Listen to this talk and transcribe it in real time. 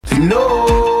No,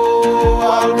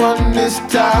 I want this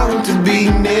town to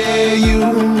be near you.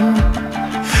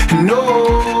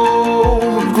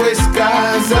 No gray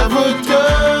skies ever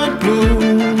turn blue.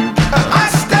 I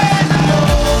stand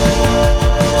alone.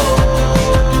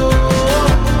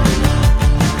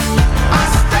 I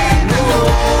stand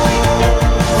alone.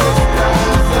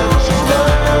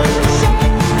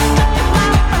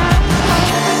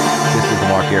 This is the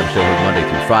Mark Arum Show, Monday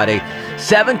through Friday,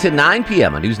 7 to 9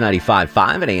 p.m. on News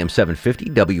 95.5 and AM 750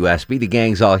 WSB. The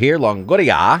gang's all here.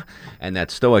 Longoria and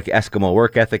that stoic Eskimo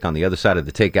work ethic on the other side of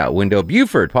the takeout window.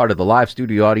 Buford, part of the live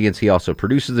studio audience. He also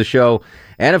produces the show.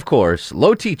 And, of course,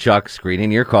 Low T Chuck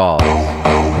screening your calls.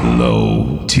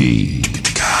 Low T.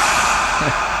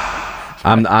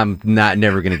 I'm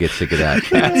never going to get sick of that.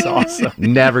 That's awesome.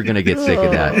 Never going to get sick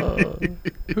of that.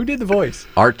 Who did the voice?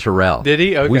 Art Terrell. Did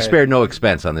he? Okay. We spared no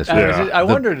expense on this one. I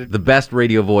wondered. The best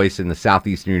radio voice in the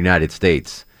southeastern United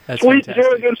States. That's Sweet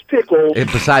fantastic. Jergens pickles.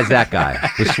 Besides that guy,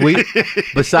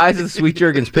 besides the Sweet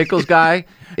Jergens Pickles guy,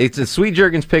 it's a Sweet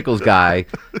Jergens Pickles guy,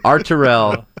 Art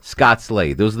Terrell, Scott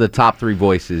Slade. Those are the top three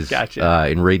voices Gotcha.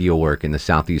 In radio work in the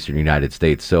southeastern United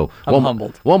States. So I'm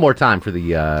humbled. One more time for the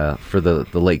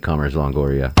latecomers,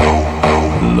 Longoria.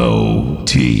 Low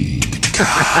T.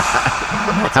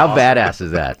 How badass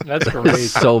is that? That's great.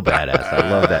 So badass. I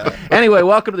love that. Anyway,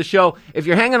 welcome to the show. If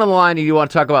you're hanging on the line and you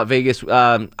want to talk about Vegas,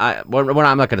 I'm not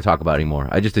going to talk about it anymore.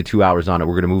 I just did 2 hours on it.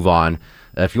 We're going to move on.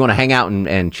 If you want to hang out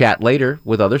and chat later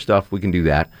with other stuff, we can do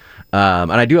that.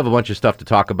 And I do have a bunch of stuff to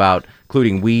talk about,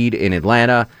 including weed in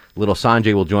Atlanta. Little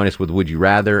Sanjay will join us with Would You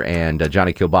Rather, and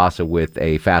Johnny Kilbasa with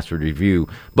a fast food review.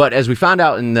 But as we found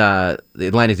out in the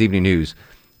Atlanta's Evening News,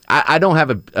 I don't have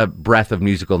a breadth of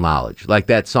musical knowledge. Like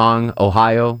that song,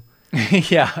 Ohio.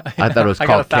 Yeah. I thought it was I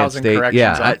called got 1,000 Kent State.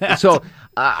 corrections on that. So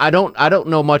I don't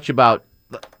know much about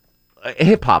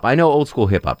hip hop. I know old school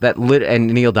hip hop. And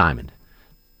Neil Diamond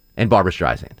and Barbra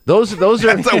Streisand. Those are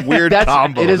That's a weird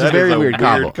combo. It is That a very is a weird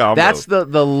weird combo. That's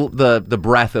the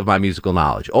breadth of my musical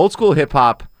knowledge. Old school hip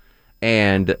hop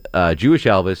and Jewish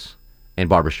Elvis and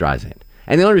Barbra Streisand.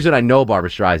 And the only reason I know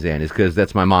Barbra Streisand is because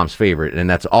that's my mom's favorite, and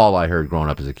that's all I heard growing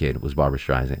up as a kid was Barbra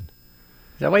Streisand.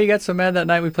 Is that why you got so mad that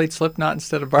night we played Slipknot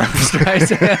instead of Barbra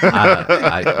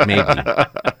Streisand? Maybe.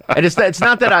 And it's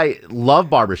not that I love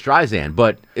Barbra Streisand,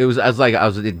 but I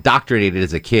was indoctrinated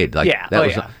as a kid. Like Yeah. that Oh,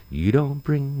 was yeah. You don't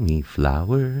bring me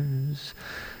flowers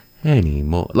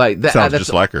anymore. Like that Sounds that's,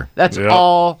 just like her. That's Yeah.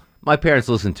 all my parents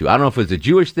listened to. I don't know if it was a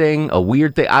Jewish thing, a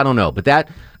weird thing, I don't know. But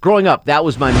growing up, that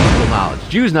was my musical knowledge.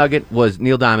 Jews Nugget was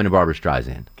Neil Diamond and Barbra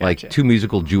Streisand. Gotcha. Like two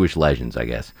musical Jewish legends, I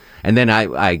guess. And then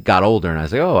I got older and I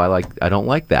was like, I don't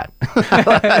like that.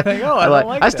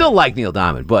 I still like Neil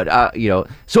Diamond, but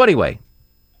So anyway,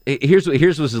 here's what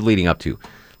this is leading up to.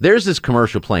 There's this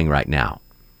commercial playing right now,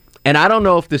 and I don't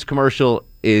know if this commercial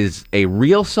is a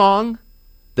real song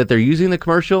that they're using in the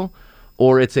commercial,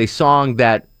 or it's a song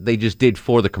that they just did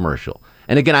for the commercial.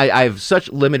 And again, I have such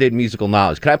limited musical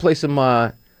knowledge. Can I play some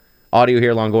audio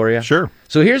here, Longoria? Sure.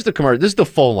 So here's the commercial. This is the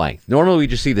full length. Normally we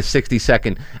just see the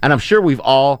 60-second, and I'm sure we've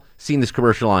all seen this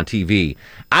commercial on TV.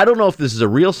 I don't know if this is a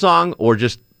real song or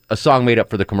just a song made up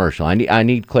for the commercial. I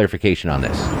need clarification on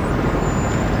this.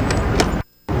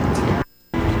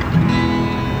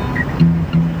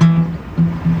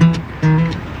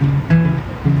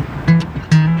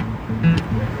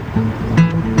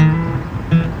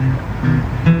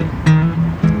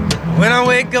 When I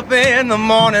wake up in the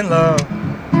morning, love,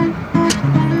 and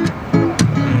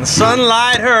the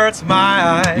sunlight hurts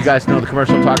my eyes. You guys know the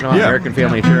commercial I'm talking about? Yeah. American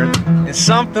Family Insurance. It's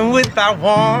something without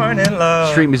warning, love.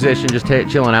 Street musician just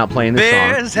chilling out playing this song.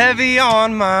 Bears heavy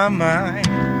on my mind.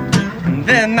 And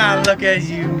then I look at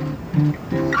you.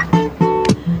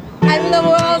 And the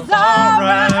world's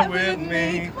Alright with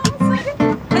me.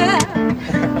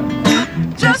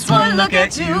 Just one look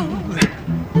at you.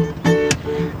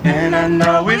 And I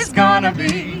know it's gonna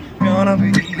be a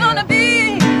lovely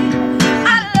day,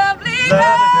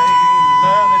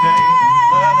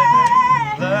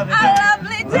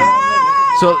 lovely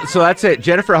day. So that's it.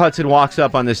 Jennifer Hudson walks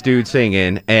up on this dude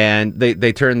singing, and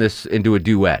they turn this into a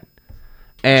duet.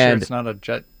 And Sure it's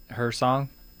not her song?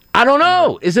 I don't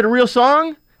know. Is it a real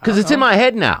song? Because it's in my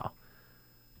head now.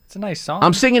 It's a nice song.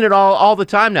 I'm singing it all the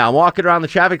time now. I'm walking around the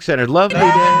traffic center. Lovely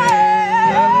day.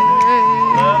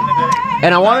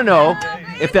 And I want to know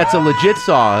if that's a legit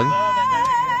song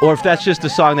or if that's just a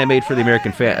song they made for the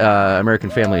American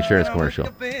Family Insurance commercial.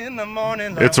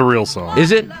 It's a real song.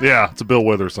 Is it? Yeah, it's a Bill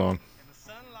Withers song.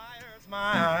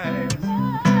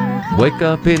 Wake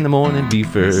up in the morning,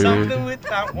 Buford.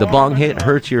 The bong hit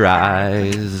hurts your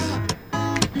eyes.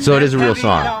 So it is a real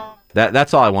song.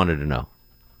 That's all I wanted to know.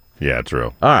 Yeah, it's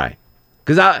real. All right.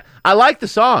 Because I like the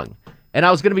song, and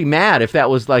I was going to be mad if that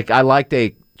was like I liked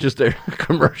just a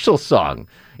commercial song.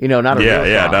 Not a real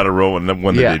song. Not a real one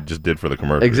that Yeah. they just did for the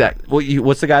commercial. Exactly. Well,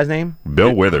 what's the guy's name?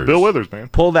 Bill Withers. Bill Withers, man.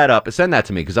 Pull that up. Send that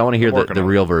to me because I want to hear working the on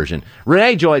real version.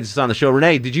 Renee joins us on the show.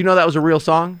 Renee, did you know that was a real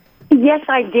song? Yes,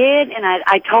 I did, and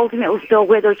I told him it was Bill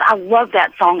Withers. I love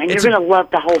that song, and you're going to love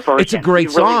the whole version. It's a great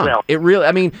You really song. will. It really.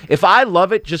 I mean, if I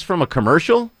love it just from a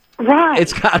commercial, Right.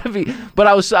 it's got to be. But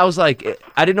I was like,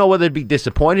 I didn't know whether to be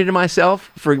disappointed in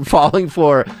myself for falling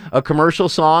for a commercial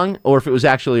song or if it was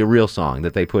actually a real song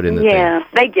that they put in the thing. Yeah,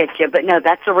 they get you, but no,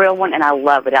 that's a real one, and I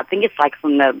love it. I think it's like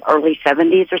from the early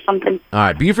 70s or something. All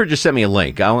right, Buford just sent me a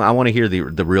link. I want to hear the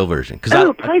real version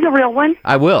Oh, play the real one.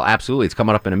 I will absolutely. It's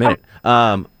coming up in a minute.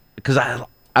 Because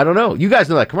I don't know. You guys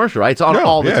know that commercial, right? It's on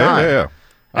all the time. Yeah.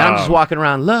 And I'm just walking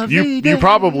around. Love You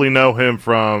probably know him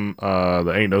from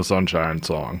the "Ain't No Sunshine"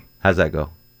 song. How's that go?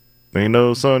 Ain't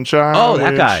no sunshine. Oh, that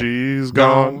when guy. She's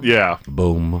gone. Yeah.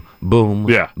 Boom, boom,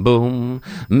 Yeah. boom.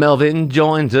 Melvin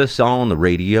joins us on the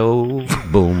radio.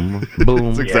 Boom, boom.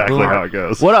 That's exactly boom. how it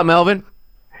goes. What up, Melvin?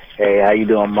 Hey, how you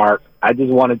doing, Mark? I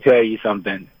just want to tell you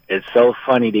something. It's so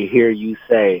funny to hear you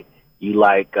say you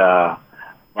like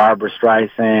Barbara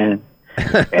Streisand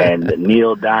and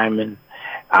Neil Diamond.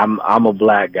 I'm a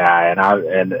black guy,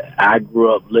 and I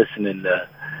grew up listening to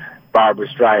Barbara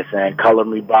Streisand, "Color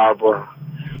Me Barbara."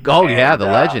 Oh, yeah, the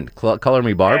legend. Color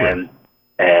Me Barbara.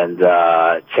 And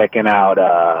checking out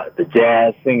the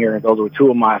Jazz Singer. Those were two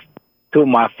of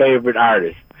my favorite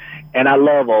artists. And I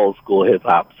love old school hip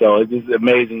hop, so it's just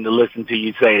amazing to listen to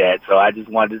you say that. So I just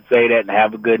wanted to say that and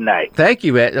have a good night. Thank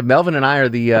you, Melvin and I are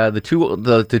the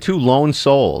two lone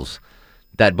souls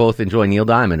that both enjoy Neil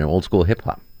Diamond and old school hip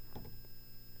hop.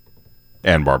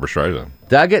 And Barbara Streisand.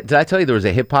 Did I tell you there was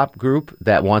a hip hop group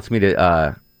that wants me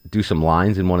to do some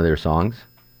lines in one of their songs?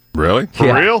 Really?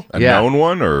 Yeah. real? A known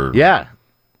one or? Yeah,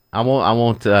 I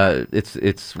won't. It's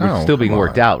still being come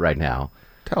worked on. out right now.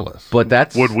 Tell us. But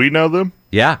that's Would we know them?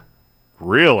 yeah,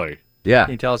 Really? yeah.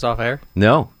 Can you tell us off air?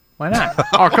 No, Why not?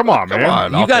 Oh, come on, man. Come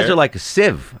on. you guys are like a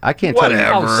sieve. I can't tell you.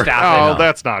 Whatever. Oh, stop Oh, it.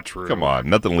 that's not true. Come on.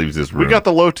 Nothing leaves this room. We got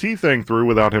the low T thing through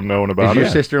without him knowing Is about your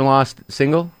it. sister-in-law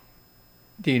single?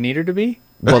 Do you need her to be?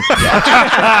 Well,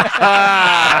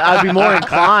 I'd be more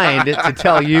inclined to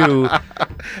tell you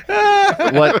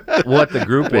what the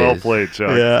group Well is. played, Chuck.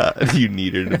 Yeah. You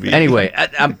need her to be. Anyway,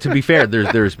 to be fair,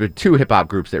 there's been two hip hop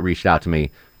groups that reached out to me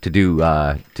to do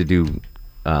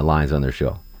lines on their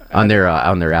show on their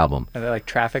album. Are they like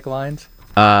traffic lines?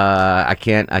 I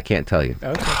can't tell you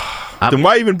Okay. Then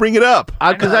why even bring it up?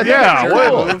 because I Yeah, think what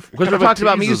it's kind because we're of a talking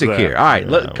about tease is music that? here. All right,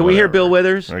 can we hear whatever. Bill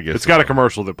Withers? I guess It's got a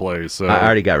commercial that plays. So. I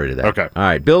already got rid of that. Okay. All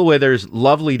right, Bill Withers,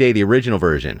 "Lovely Day," the original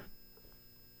version.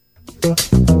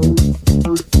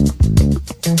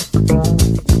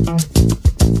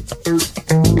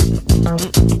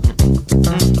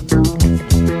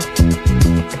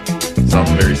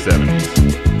 something very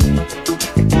 70s.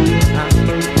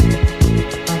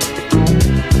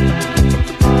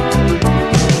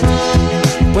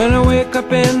 When I wake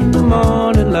up in the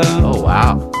morning, love, Oh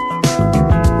wow,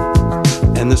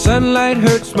 and the sunlight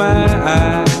hurts my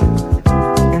eyes,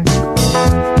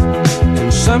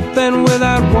 and something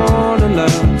without warning,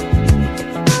 love,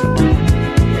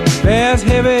 bears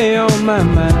heavy on my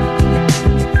mind.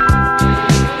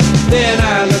 Then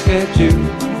I look at you,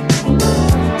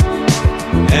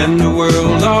 and the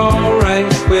world's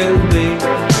alright with me.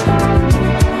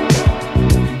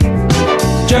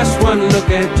 Just one look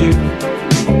at you,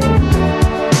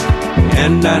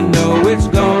 and I know it's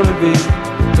gonna be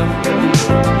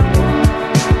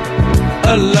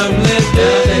a lovely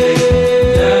day.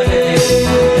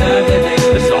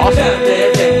 this is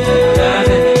awesome.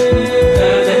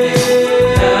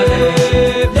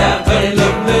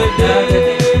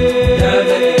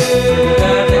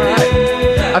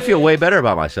 I feel way better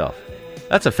about myself.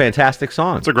 That's a fantastic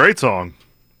song. It's a great song.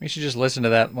 We should just listen to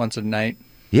that once a night.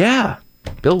 Yeah,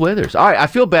 Bill Withers. All right, I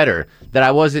feel better that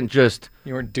I wasn't just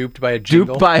You weren't duped by a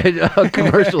jingle. duped by a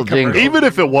commercial jingle. Even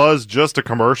if it was just a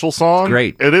commercial song,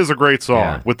 great. It is a great song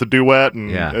Yeah. with the duet,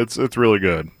 and Yeah. it's really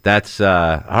good. That's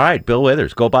all right. Bill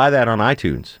Withers. Go buy that on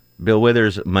iTunes. Bill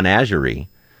Withers Menagerie.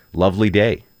 "Lovely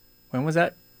Day." When was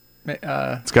that?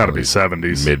 It's got to be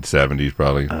 70s. Mid 70s,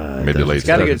 probably. Mid to late It's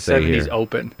got a 70s. good doesn't say 70s here.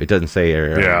 open. It doesn't say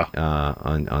Yeah.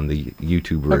 on the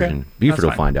YouTube Okay, version. Buford will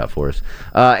that's fine. find out for us.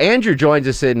 Andrew joins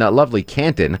us in lovely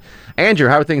Canton. Andrew,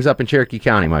 how are things up in Cherokee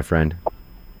County, my friend?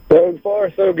 So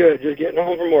far, so good. Just getting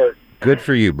home from work. Good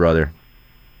for you, brother.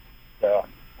 So,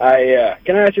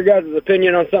 can I ask your guys'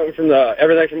 opinion on something from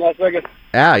everything from Las Vegas?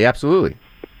 Yeah, absolutely.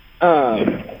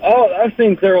 I've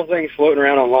seen several things floating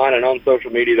around online and on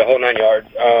social media, the whole 9 yards.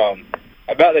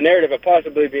 about the narrative of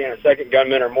possibly being a second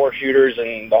gunman or more shooters,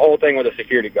 and the whole thing with the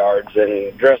security guards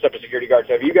and dressed up as security guards.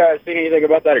 Have you guys seen anything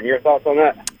about that and your thoughts on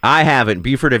that? I haven't.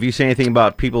 Buford, have you seen anything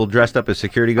about people dressed up as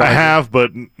security guards? I have,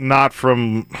 but not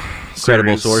from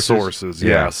Credible serious sources?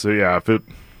 Yeah. So yeah, if it,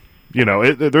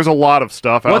 there's a lot of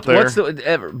stuff out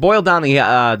there. Boil down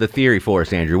the theory for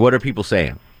us, Andrew. What are people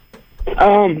saying?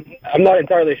 I'm not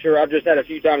entirely sure. I've just had a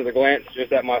few times a glance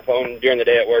just at my phone during the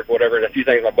day at work, whatever, and a few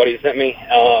things my buddy sent me.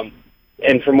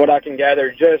 And from what I can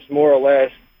gather, just more or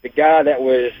less,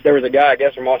 there was a guy, I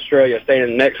guess, from Australia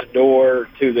standing next door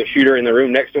to the shooter in the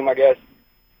room next to him, I guess,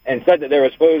 and said that there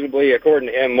was supposedly, according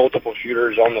to him, multiple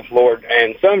shooters on the floor,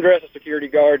 and some dressed as security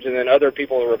guards, and then other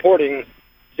people are reporting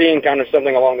seeing kind of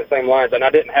something along the same lines. And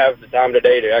I didn't have the time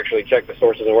today to actually check the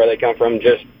sources of where they come from,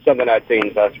 just something I'd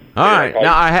seen. So all right.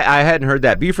 Now, I hadn't heard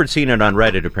that. Buford's seen it on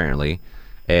Reddit, apparently.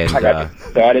 And, I got you.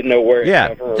 So I didn't know where.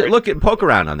 Yeah, poke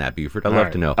around on that, Buford. I'd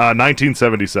love to know.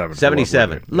 1977.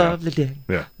 77. Lovely day.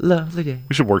 Yeah. Lovely day.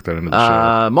 We should work that into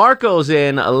the show. Marco's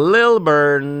in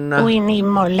Lilburn. We need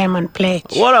more lemon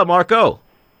pledge. What up, Marco?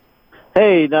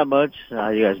 Hey, not much. How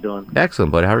you guys doing?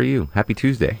 Excellent, bud. How are you? Happy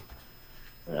Tuesday.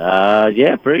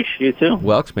 Yeah, pretty. You too.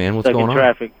 Welks, man, what's Stuck going in on?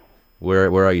 Traffic. Where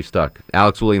are you stuck?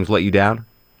 Alex Williams let you down?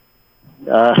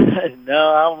 No,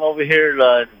 I'm over here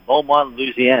in Beaumont,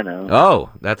 Louisiana. Oh,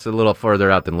 that's a little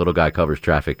further out than Little Guy covers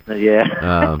traffic.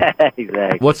 Yeah,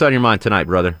 exactly. What's on your mind tonight,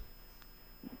 brother?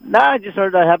 No, I just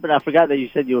heard that happen. I forgot that you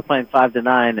said you were playing 5 to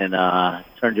 9 and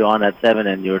turned you on at 7,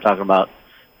 and you were talking about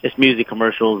just music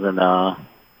commercials and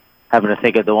having to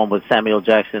think of the one with Samuel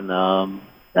Jackson,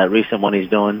 that recent one he's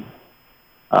doing.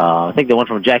 I think the one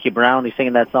from Jackie Brown, he's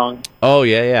singing that song. Oh,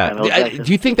 yeah.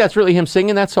 Do you think that's really him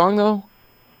singing that song, though?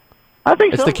 I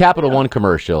think it's so. The Capital One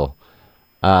commercial.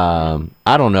 I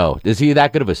don't know. Is he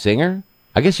that good of a singer?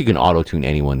 I guess you can auto-tune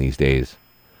anyone these days.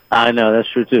 I know, that's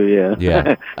true, too, yeah.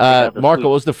 Yeah. Marco,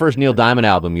 what was the first Neil Diamond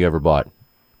album you ever bought?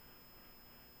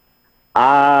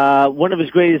 One of his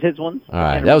greatest hits ones. All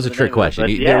right, that was a trick question.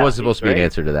 There was supposed to be an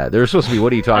answer to that. There was supposed to be,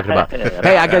 what are you talking about?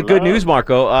 Hey, I got good news,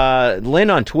 Marco. Lynn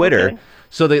on Twitter. Okay.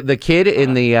 So the kid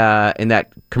in that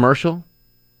commercial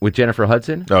with Jennifer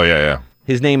Hudson. Oh, yeah.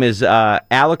 His name is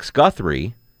Alex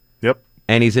Guthrie. Yep.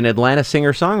 And he's an Atlanta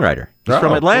singer-songwriter. He's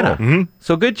from Atlanta. Cool. Mm-hmm.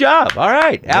 So good job. All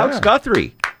right, Alex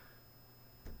Guthrie.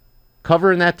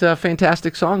 Covering that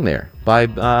fantastic song there by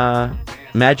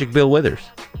Magic Bill Withers.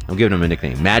 I'm giving him a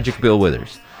nickname, Magic Bill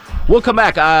Withers. We'll come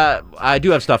back. I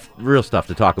do have real stuff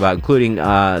to talk about, including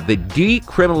the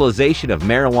decriminalization of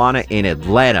marijuana in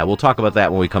Atlanta. We'll talk about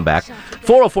that when we come back.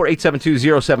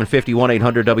 404-872-0750,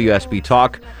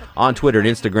 1-800-WSB-TALK, on Twitter and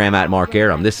Instagram at Mark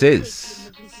Arum. This is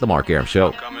The Mark Arum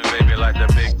Show. Coming, baby, like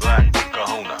the big black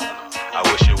kahuna. I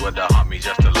wish you would have humped me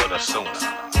just a little sooner.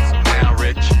 Now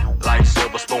rich, like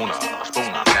Silver Spooner.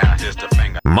 Now here's the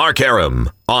finger. Mark Arum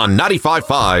on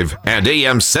 95.5 and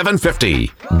AM 750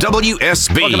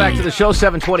 WSB. Welcome back to the show.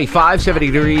 725, 70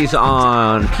 degrees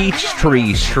on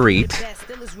Peachtree Street.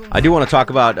 I do want to talk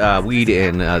about weed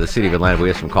in the city of Atlanta. We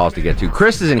have some calls to get to.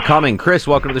 Chris is incoming. Chris,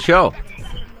 welcome to the show.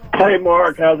 Hey,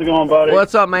 Mark. How's it going, buddy?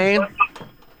 What's up, man?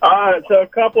 So a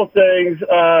couple things.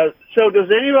 So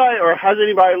does anybody or has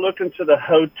anybody looked into the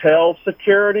hotel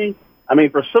security? I mean,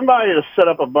 for somebody to set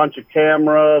up a bunch of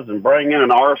cameras and bring in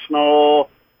an arsenal,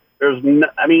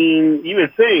 you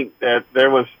would think that there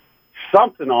was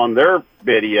something on their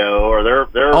video or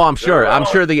their. Oh, I'm sure. I'm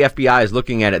sure the FBI is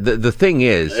looking at it. The thing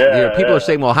is, people are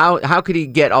saying, well, how could he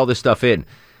get all this stuff in?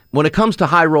 When it comes to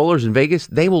high rollers in Vegas,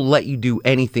 they will let you do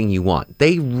anything you want.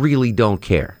 They really don't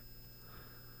care.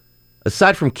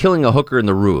 Aside from killing a hooker in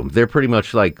the room, they're pretty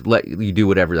much like let you do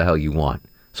whatever the hell you want.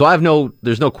 So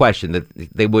there's no question that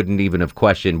they wouldn't even have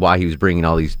questioned why he was bringing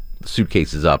all these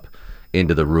suitcases up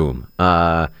into the room.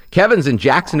 Kevin's in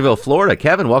Jacksonville, Florida.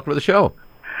 Kevin, welcome to the show.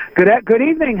 Good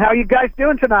evening. How are you guys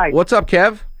doing tonight? What's up,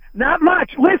 Kev? Not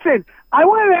much. Listen, I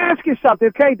wanted to ask you something,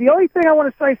 okay? The only thing I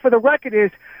want to say for the record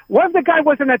is, what if the guy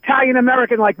was an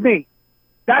Italian-American like me?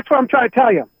 That's what I'm trying to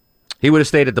tell you. He would have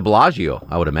stayed at the Bellagio,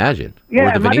 I would imagine. Yeah,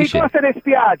 or the Venetian.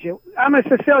 I'm a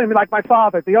Sicilian like my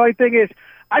father. The only thing is,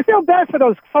 I feel bad for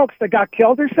those folks that got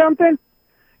killed or something,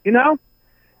 you know?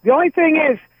 The only thing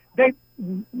is, the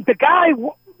guy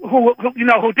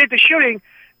who did the shooting,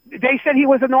 they said he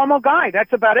was a normal guy.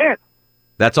 That's about it.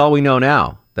 That's all we know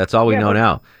now.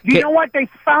 You know what? They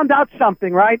found out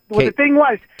something, right? Well, the thing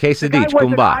was, the guy was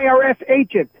an IRS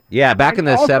agent. Yeah, back in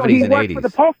the 70s and 80s. He worked for the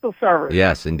Postal Service.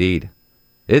 Yes, indeed.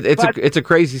 It's a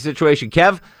crazy situation.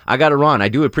 Kev, I got to run. I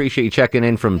do appreciate you checking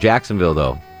in from Jacksonville,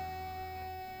 though.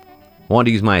 I wanted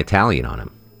to use my Italian on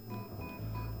him.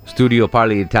 Studio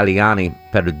parli italiani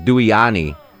per 2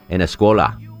 anni in a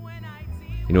scuola.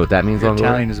 You know what that means, Your Longoria?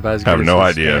 Italian is about as good I have as no the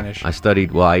idea. Spanish. I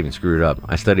studied, well, I even screwed it up.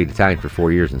 I studied Italian for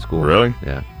 4 years in school. Really?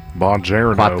 Yeah.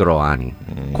 Buongiorno. 4 anni.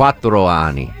 4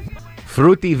 anni.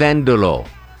 Fruttivendolo.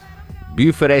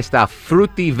 Bufere sta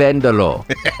fruttivendolo.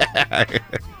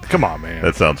 Come on, man.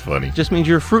 That sounds funny. Just means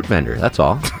you're a fruit vendor. That's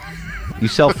all. You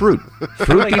sell fruit.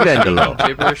 Fruttivendolo.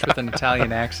 Gibberish with an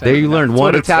Italian accent. There you learned one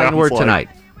what it Italian sounds word like. tonight.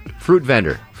 Fruit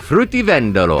vendor.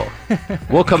 Fruttivendolo.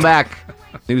 We'll come back.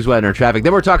 News, weather, and traffic.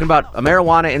 Then we're talking about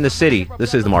marijuana in the city.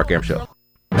 This is the Mark Arum Show.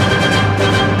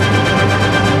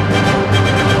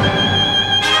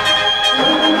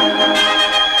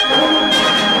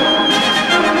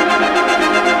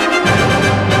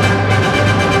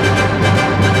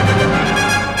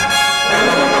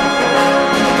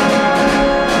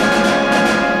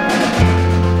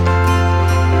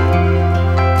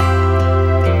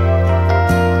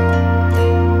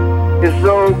 It's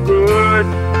so good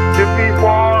to be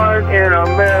born in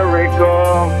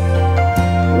America,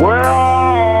 where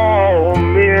all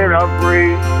men are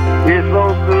free. It's so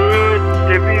good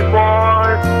to be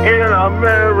born in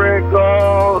America,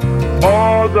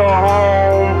 all the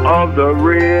home of the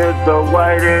red, the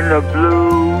white, and the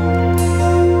blue.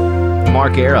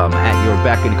 Mark Arum at your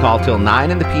beck and call till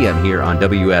 9 in the p.m. here on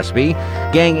WSB.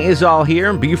 Gang is all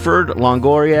here. Buford,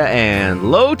 Longoria,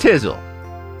 and Low Tizzle.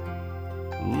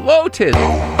 Low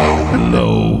Tizzle.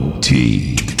 Low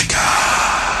T.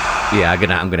 Yeah,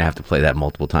 I'm gonna have to play that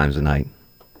multiple times a night.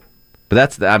 But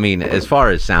that's, I mean, as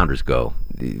far as sounders go,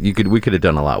 we could have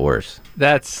done a lot worse.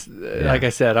 That's like I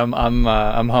said. I'm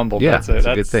humbled. Yeah, that's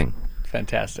a good thing.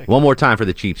 Fantastic. One more time for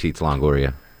the cheap seats,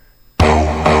 Longoria.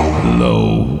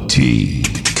 Low T.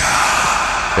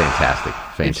 Fantastic.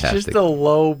 It's just the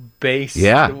low bass.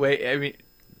 Yeah. The way, I mean,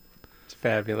 it's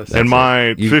fabulous. In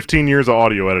my 15 years of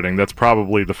audio editing, that's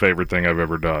probably the favorite thing I've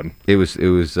ever done. It was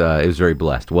very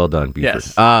blessed. Well done, Buford.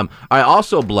 Yes. I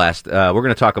also blessed. We're going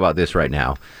to talk about this right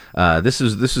now. This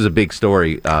is a big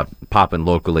story popping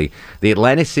locally. The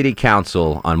Atlanta City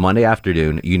Council on Monday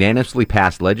afternoon unanimously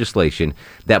passed legislation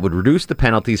that would reduce the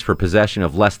penalties for possession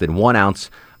of less than 1 ounce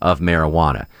of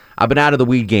marijuana. I've been out of the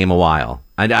weed game a while.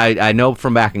 I know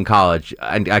from back in college,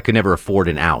 I could never afford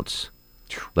an ounce.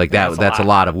 Like that. That's a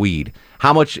lot of weed.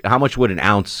 How much would an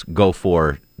ounce go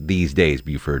for these days,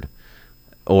 Buford,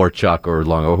 or Chuck, or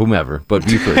Long, or whomever? But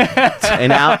Buford,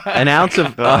 an ounce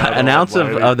of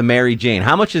the Mary Jane.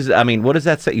 How much is? I mean, what does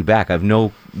that set you back? I have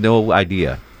no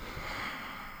idea.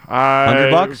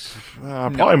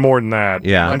 $100? Probably more than that.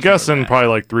 Yeah, I'm guessing probably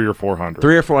like $300 or $400.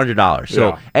 $300 or $400. So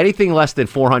Yeah. anything less than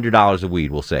 $400 of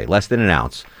weed, we'll say, less than an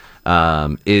ounce,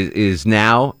 is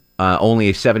now only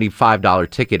a $75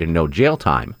 ticket and no jail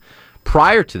time.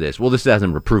 Prior to this, well, this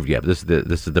hasn't been approved yet, but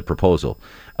this is the proposal.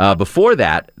 Before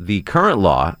that, the current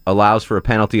law allows for a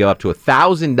penalty of up to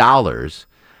 $1,000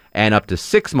 and up to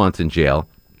 6 months in jail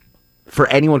for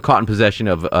anyone caught in possession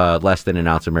of less than an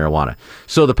ounce of marijuana.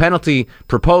 So the penalty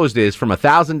proposed is from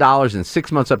 $1,000 and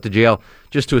 6 months up to jail,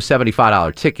 just to a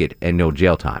 $75 ticket and no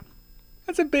jail time.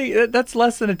 That's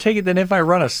less than a ticket than if I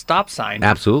run a stop sign.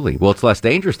 Absolutely. Well, it's less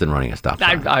dangerous than running a stop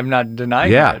sign. I'm not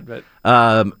denying Yeah. that,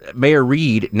 but Mayor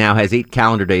Reed now has 8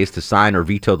 calendar days to sign or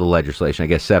veto the legislation. I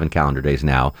guess 7 calendar days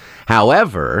now.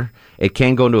 However, it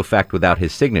can go into effect without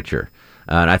his signature.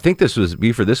 And I think this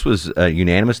was a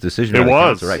unanimous decision. It by the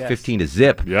was. council, right? Yes.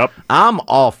 15-0. Yep. I'm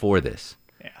all for this.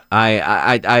 Yeah.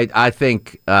 I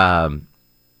think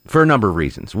for a number of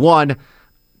reasons. One,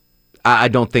 I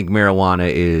don't think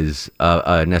marijuana is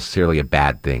necessarily a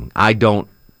bad thing. I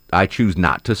choose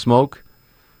not to smoke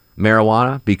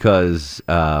marijuana because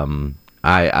I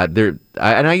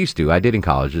used to. I did in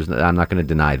college. I'm not going to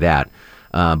deny that.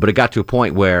 But it got to a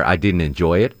point where I didn't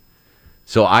enjoy it.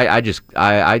 So I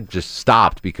just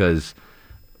stopped because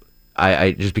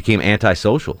I just became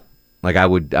antisocial. Like I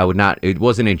would not. It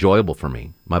wasn't enjoyable for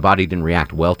me. My body didn't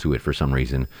react well to it for some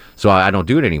reason. So I don't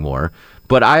do it anymore.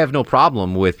 But I have no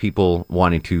problem with people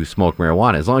wanting to smoke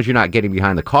marijuana as long as you're not getting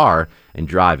behind the car and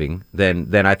driving.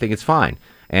 Then I think it's fine.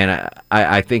 And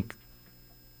I think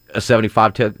a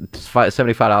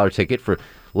 $75 ticket for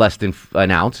less than an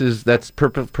ounce that's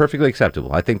perfectly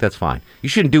acceptable. I think that's fine. You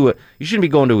shouldn't do it. You shouldn't be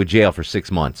going to a jail for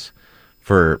 6 months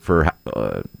for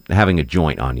having a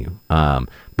joint on you.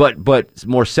 But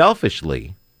more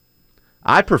selfishly,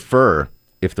 I prefer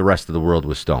if the rest of the world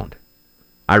was stoned.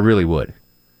 I really would.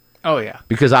 oh yeah.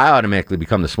 Because I automatically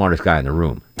become the smartest guy in the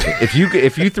room.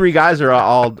 If you 3 guys are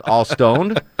all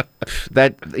stoned,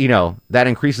 that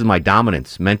increases my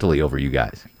dominance mentally over you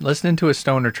guys. Listening to a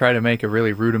stoner try to make a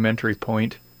really rudimentary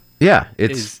point. Yeah,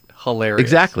 is hilarious.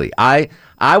 Exactly. I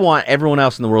want everyone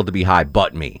else in the world to be high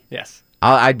but me. Yes.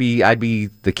 I'd be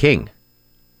the king.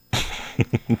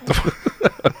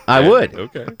 I would.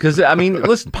 Okay. Because, I mean,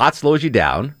 listen, pot slows you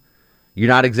down. You're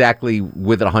not exactly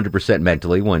with it 100%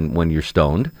 mentally when you're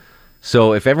stoned.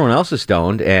 So if everyone else is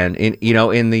stoned, and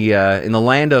in the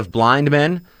land of blind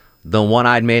men, the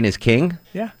one-eyed man is king.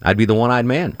 Yeah. I'd be the one-eyed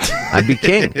man. I'd be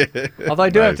king. Although I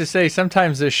do have to say,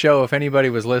 sometimes this show, if anybody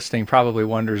was listening, probably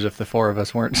wonders if the four of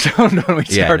us weren't stoned when we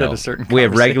started a certain We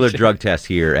have regular conversation. drug tests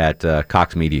here at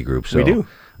Cox Media Group. So We do.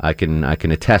 I can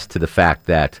attest to the fact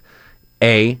that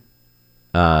A,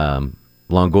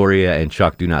 Longoria and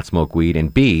Chuck do not smoke weed,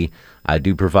 and B, I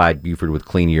do provide Buford with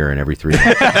clean urine every 3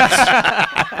 months.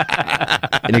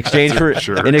 in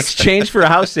exchange for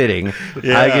house sitting,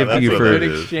 I give Buford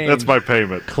That's my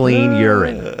payment. clean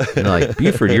urine. And like,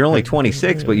 Buford, you're only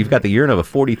 26, but you've got the urine of a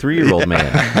 43-year-old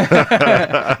man.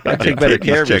 Take better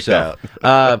care of yourself.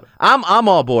 I'm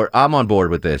all board. I'm on board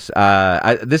with this.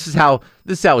 This is how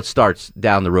it starts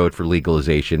down the road for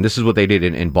legalization. This is what they did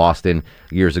in Boston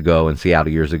years ago, in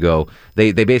Seattle years ago.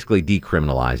 They basically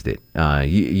decriminalized it.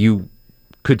 You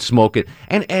could smoke it,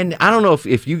 and I don't know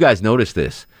if you guys noticed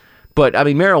this, but I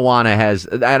mean, marijuana has,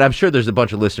 and I'm sure there's a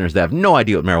bunch of listeners that have no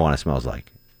idea what marijuana smells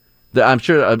like. I'm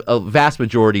sure a vast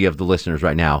majority of the listeners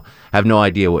right now have no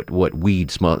idea what weed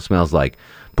smells like.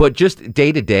 But just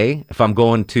day to day, if I'm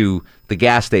going to the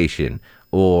gas station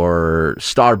or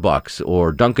Starbucks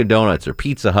or Dunkin' Donuts or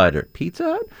Pizza Hut,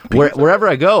 wherever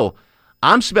I go,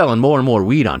 I'm smelling more and more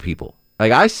weed on people.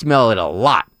 Like, I smell it a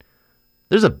lot.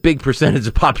 There's a big percentage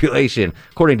of population,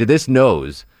 according to this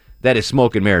nose, that is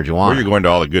smoking marijuana. Or you're going to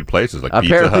all the good places like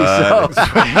Apparently Pizza Hut. so.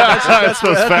 That's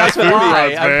those fast food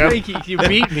runs, I man. think you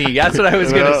beat me. That's what I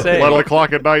was going to say. 11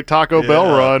 o'clock at night, Taco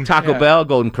Bell run. Taco Bell,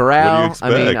 Golden Corral.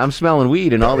 I mean, I'm smelling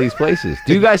weed in all these places.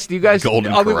 Do you guys?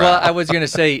 Golden Well, Corral. I was going to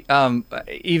say,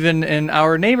 even in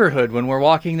our neighborhood, when we're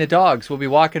walking the dogs, we'll be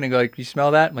walking and go, like, you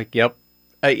smell that? I'm like, yep.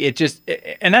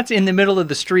 And that's in the middle of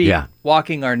the street,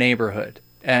 walking our neighborhood.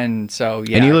 And so,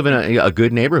 yeah. And you live in a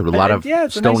good neighborhood with a lot of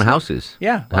it's a stone nice- houses.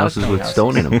 Yeah, a lot of houses stone with houses.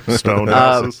 stone in them. Stone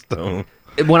houses. Stone.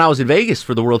 When I was in Vegas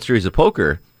for the World Series of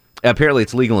Poker, apparently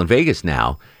it's legal in Vegas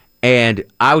now, and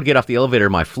I would get off the elevator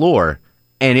on my floor,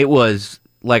 and it was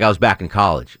like I was back in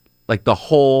college. Like, the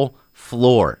whole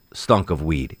floor stunk of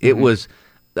weed. It was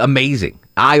amazing,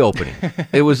 eye-opening.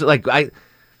 It was like, I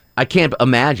can't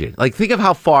imagine. Like, think of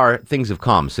how far things have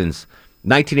come since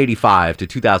 1985 to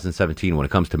 2017 when it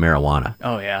comes to marijuana.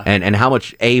 Oh, yeah. And how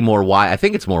much I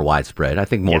think it's more widespread. I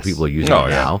think more people are using it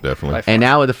now. Definitely. And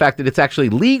now the fact that it's actually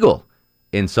legal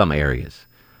in some areas.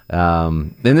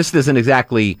 And this doesn't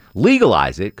exactly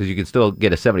legalize it, because you can still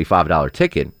get a $75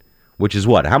 ticket, which is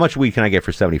what? How much weed can I get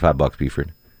for $75,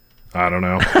 Buford? I don't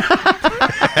know.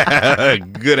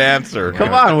 Good answer.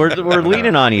 Come on, we're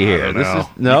leaning on you here. This is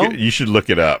no. You should look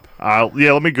it up.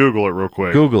 Let me Google it real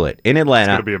quick. Google it in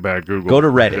Atlanta. It's gonna be a bad Google. Go to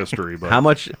Reddit. History, but How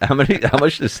much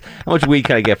weed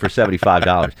can I get for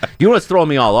 $75? You know what's throwing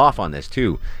me all off on this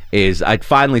too is I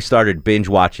finally started binge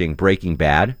watching Breaking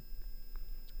Bad.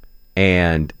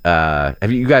 And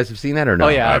have you guys seen that or no? Oh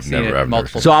yeah, I've seen it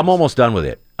multiple So times. I'm almost done with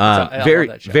it. I love Very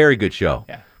that show. very good show.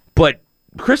 Yeah. But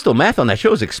crystal meth on that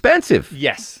show is expensive.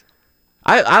 Yes.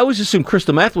 I always assumed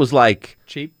crystal meth was like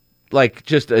cheap, like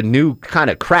just a new kind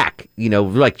of crack,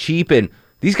 like cheap. And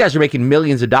these guys are making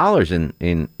millions of dollars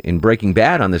in Breaking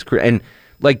Bad on this. And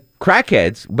like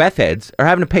crackheads, meth heads are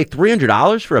having to pay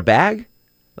 $300 for a bag,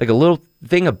 like a little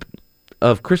thing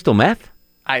of crystal meth.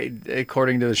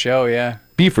 According to the show, yeah.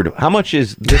 Buford, how much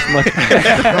is this much?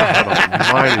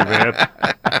 Almighty,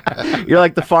 man. You're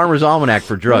like the Farmer's Almanac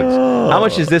for drugs. How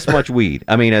much is this much weed?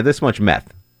 I mean, this much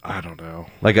meth. I don't know.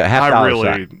 Like a half dollar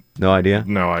shot. No idea?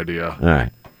 No idea. All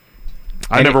right.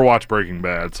 I never watched Breaking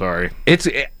Bad, sorry.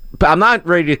 But I'm not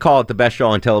ready to call it the best show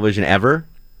on television ever,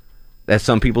 as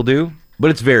some people do, but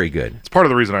it's very good. It's part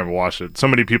of the reason I haven't watched it. So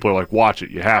many people are like, watch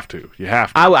it. You have to. You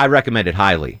have to. I recommend it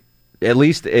highly. At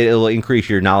least it'll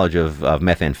increase your knowledge of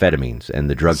methamphetamines and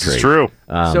the drug trade. It's true.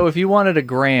 So if you wanted a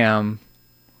gram,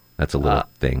 that's a little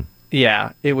thing.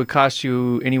 Yeah, it would cost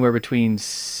you anywhere between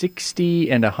 $60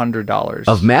 and $100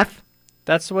 Of meth?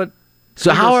 That's what.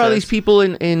 So how are says. these people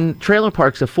in trailer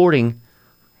parks affording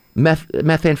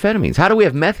methamphetamines? How do we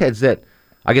have meth heads that?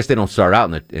 I guess they don't start out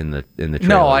in the trailers.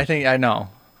 No, I know.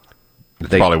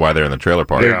 That's probably why they're in the trailer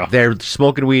park. They're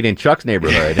smoking weed in Chuck's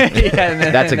neighborhood.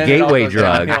 That's a then it all gateway goes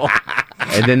drug. downhill.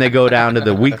 And then they go down to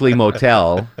the weekly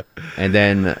motel, and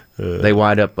then they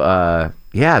wind up.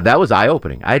 That was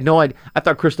eye-opening. I had no idea. I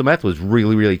thought crystal meth was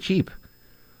really, really cheap.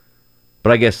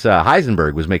 But I guess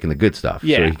Heisenberg was making the good stuff, so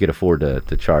Yeah. he could afford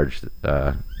to charge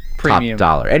Premium. top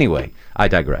dollar. Anyway, I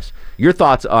digress. Your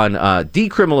thoughts on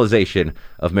decriminalization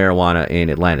of marijuana in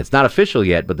Atlanta? It's not official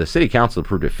yet, but the city council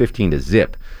approved it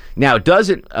 15-0. Now, it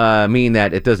doesn't mean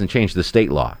that it doesn't change the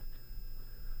state law.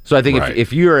 So I think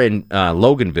if you're in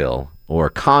Loganville or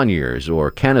Conyers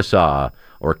or Kennesaw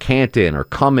or Canton or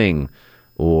Cumming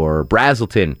or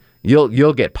Brazelton,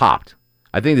 you'll get popped.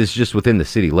 I think this is just within the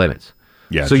city limits.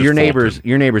 Yeah. So just your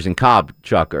Fulton. neighbors in Cobb,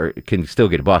 Chuck, can still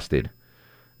get busted.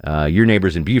 Your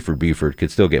neighbors in Buford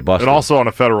could still get busted. And also on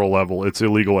a federal level, it's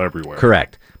illegal everywhere.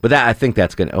 Correct. But I think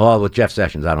that's going to, well, with Jeff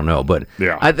Sessions, I don't know. But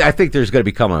yeah. I think there's going to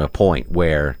become a point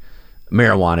where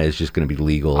marijuana is just going to be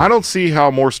legal. I don't see how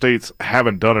more states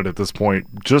haven't done it at this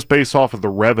point, just based off of the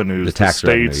revenues. The tax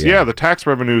states, revenue, yeah. the tax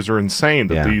revenues are insane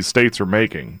that these states are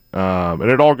making. And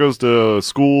it all goes to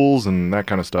schools and that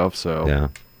kind of stuff. So yeah.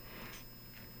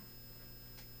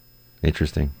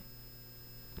 Interesting.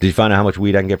 Did you find out how much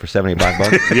weed I can get for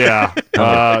 $75?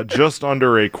 Yeah. Just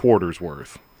under a quarter's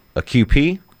worth. A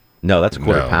QP? No, that's a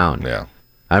quarter pound. Yeah.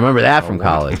 I remember that from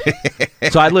college.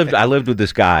 So I lived with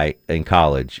this guy in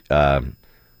college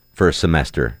for a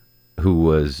semester who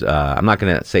was I'm not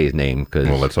going to say his name because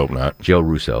let's hope not. Joe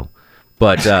Russo,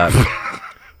 but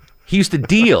he used to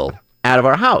deal out of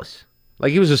our house.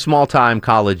 Like he was a small time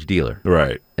college dealer,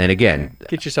 right? And again,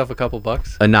 get yourself a couple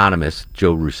bucks. Anonymous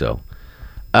Joe Russo.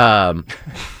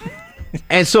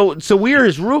 And so we were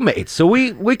his roommates. So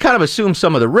we kind of assume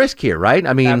some of the risk here, right?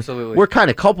 I mean, absolutely. We're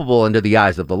kind of culpable under the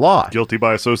eyes of the law. Guilty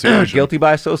by association. Guilty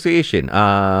by association.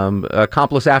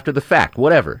 Accomplice after the fact,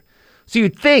 whatever. So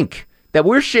you'd think that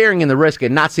we're sharing in the risk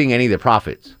and not seeing any of the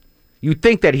profits. You'd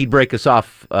think that he'd break us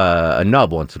off a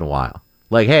nub once in a while.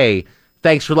 Like, hey,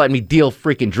 thanks for letting me deal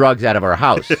freaking drugs out of our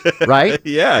house, right?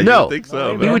 Yeah, no, you think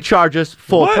so, he man. would charge us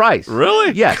full price.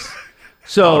 Really? Yes.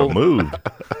 So, moved.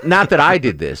 Not that I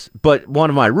did this, but one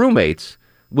of my roommates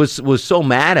was so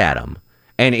mad at him,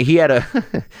 and he had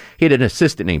an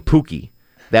assistant named Pookie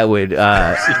that would What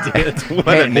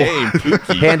a name,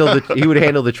 Pookie. He would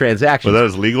handle the transactions. Was that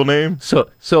his legal name? So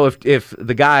if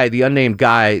the unnamed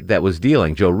guy that was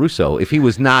dealing, Joe Russo, if he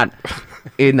was not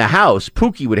in the house,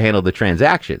 Pookie would handle the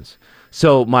transactions.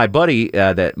 So my buddy,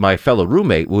 my fellow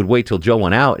roommate, would wait till Joe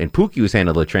went out, and Pookie was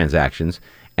handling the transactions.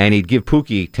 And he'd give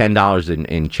Pookie $10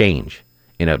 in change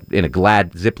in a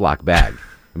Glad Ziploc bag.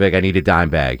 He'd be like, I need a dime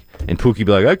bag. And Pookie'd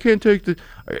be like, I can't take the...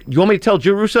 You want me to tell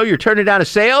Joe Russo you're turning down a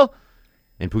sale?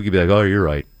 And Pookie'd be like, oh, you're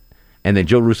right. And then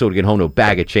Joe Russo would get home to a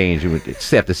bag of change and would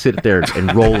have to sit there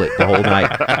and roll it the whole night.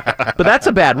 But that's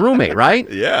a bad roommate,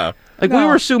 right? Yeah. Like, we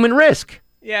were assuming risk.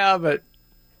 Yeah, but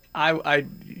I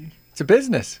it's a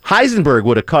business. Heisenberg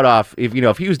would have cut off, if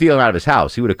he was dealing out of his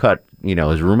house, he would have cut,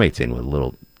 his roommates in with a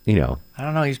little... I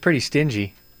don't know. He's pretty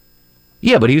stingy.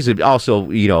 Yeah, but he's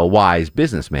also, a wise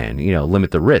businessman.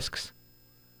 Limit the risks.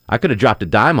 I could have dropped a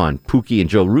dime on Pookie and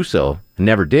Joe Russo and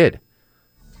never did.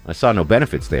 I saw no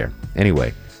benefits there.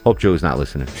 Anyway, hope Joe's not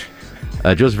listening.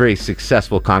 Joe's a very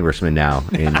successful congressman now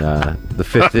in the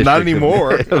 5th district. Not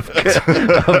anymore.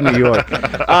 of New York.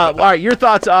 All right, your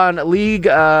thoughts on weed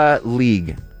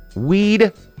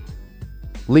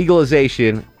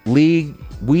legalization, weed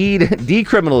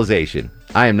decriminalization.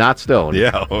 I am not stoned.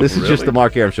 Yeah, this is just the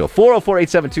Mark Arum Show.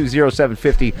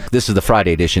 404-872-0750. This is the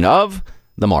Friday edition of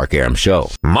the Mark Arum Show.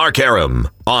 Mark Arum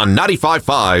on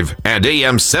 95.5 and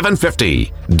AM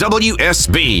 750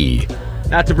 WSB.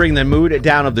 Not to bring the mood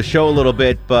down of the show a little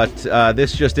bit, but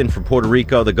this just in from Puerto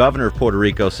Rico. The governor of Puerto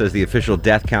Rico says the official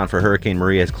death count for Hurricane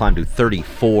Maria has climbed to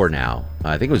 34 now.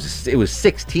 I think it was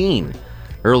 16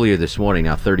 earlier this morning,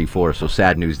 now 34, so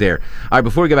sad news there. All right,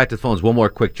 before we get back to the phones, one more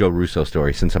quick Joe Russo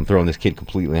story, since I'm throwing this kid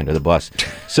completely under the bus.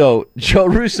 So Joe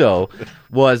Russo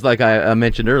was, like I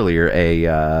mentioned earlier,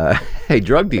 a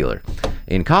drug dealer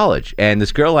in college, and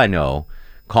this girl I know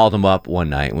called him up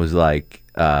one night and was like,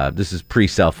 this is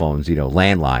pre-cell phones,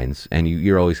 landlines, and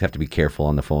you always have to be careful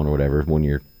on the phone or whatever when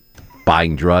you're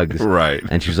buying drugs. Right.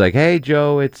 And she's like, hey,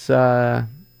 Joe, it's...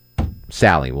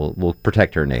 Sally. We'll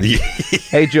protect her name.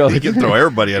 Hey, Joe. You can throw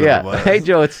everybody under the bus. Hey,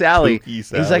 Joe, it's Sally. Spooky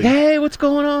Sally. He's like, hey, what's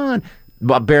going on?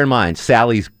 But bear in mind,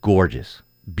 Sally's gorgeous.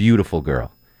 Beautiful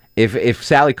girl. If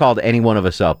Sally called any one of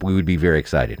us up, we would be very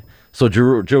excited. So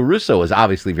Joe Russo was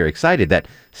obviously very excited that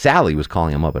Sally was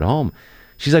calling him up at home.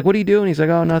 She's like, what are you doing? He's like,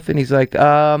 oh, nothing. He's like,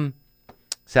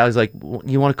 Sally's like,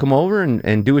 you want to come over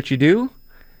and do what you do?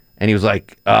 And he was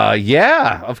like,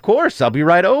 yeah, of course. I'll be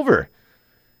right over.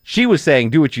 She was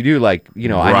saying, do what you do, like,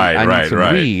 I need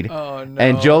some weed. Oh, no.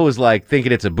 And Joe was like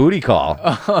thinking it's a booty call.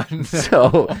 Oh, no.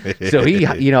 So he,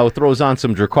 throws on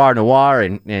some Drakkar Noir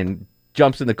and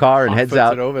jumps in the car and heads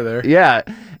out. It over there. Yeah.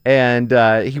 And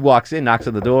he walks in, knocks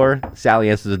on the door. Sally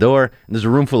answers the door. And there's a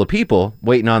room full of people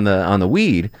waiting on the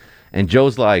weed. And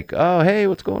Joe's like, oh, hey,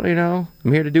 what's going on?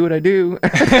 I'm here to do what I do.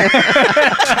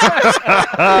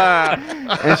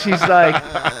 And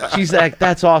she's like,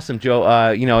 that's awesome, Joe.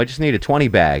 I just need a 20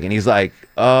 bag. And he's like,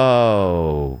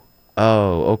 oh,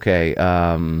 okay.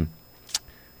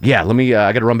 Yeah, let me.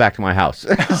 I got to run back to my house.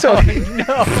 So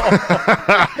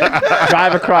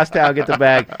drive across town, get the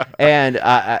bag, and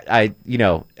I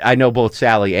know both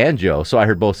Sally and Joe, so I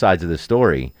heard both sides of the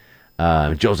story.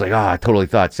 Joe's like, I totally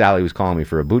thought Sally was calling me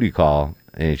for a booty call,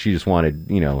 and she just wanted,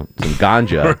 some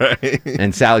ganja. Right.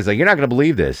 And Sally's like, you're not going to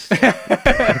believe this.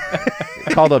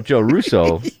 Called up Joe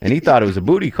Russo, and he thought it was a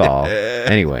booty call.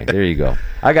 Anyway, there you go.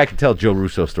 I can tell Joe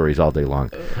Russo stories all day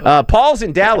long. Paul's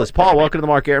in Dallas. Paul, welcome to the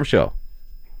Mark Arum Show.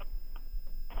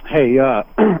 Hey,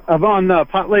 I'm on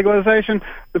pot legalization.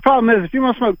 The problem is, if you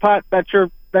want to smoke pot, that's your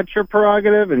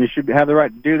prerogative, and you should have the right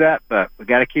to do that. But we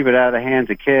got to keep it out of the hands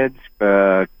of kids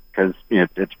because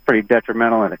it's pretty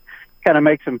detrimental, and it kind of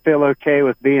makes them feel okay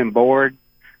with being bored.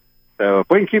 So if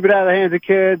we can keep it out of the hands of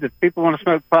kids, if people want to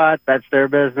smoke pot, that's their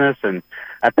business. And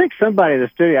I think somebody in the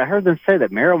studio, I heard them say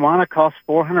that marijuana costs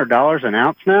 $400 an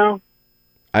ounce now.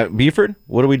 Buford,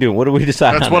 what are we doing? What do we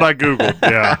decide? That's what I Googled.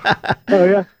 Yeah. Oh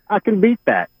yeah, I can beat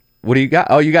that. What do you got?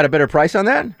 Oh, you got a better price on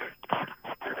that?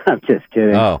 I'm just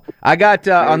kidding. Oh, I got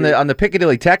on the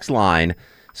Piccadilly text line.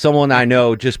 Someone I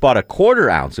know just bought a 1/4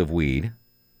 ounce of weed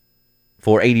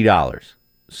for $80.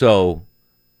 So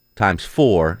times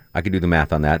 4, I could do the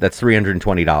math on that. That's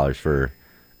 $320 for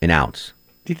an ounce.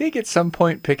 Do you think at some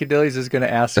point Piccadilly's is going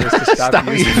to ask us to stop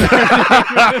using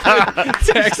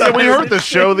text? Yeah, we heard the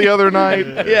show the other night.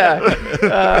 Yeah.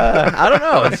 I don't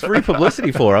know. It's free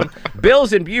publicity for them.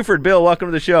 Bill's in Buford. Bill, welcome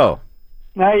to the show.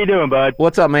 How you doing, bud?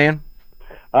 What's up, man?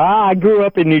 I grew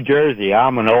up in New Jersey.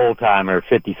 I'm an old-timer,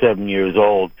 57 years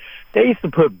old. They used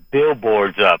to put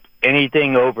billboards up,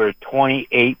 anything over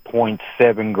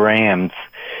 28.7 grams,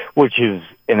 which is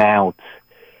an ounce.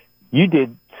 You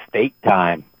did state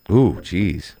time. Ooh,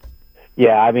 jeez.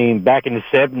 Yeah, I mean, back in the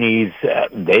 70s,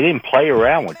 they didn't play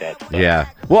around with that stuff. Yeah.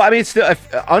 Well, I mean, still,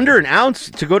 under an ounce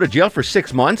to go to jail for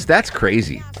 6 months, that's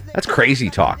crazy. That's crazy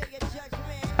talk.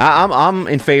 I'm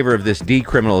in favor of this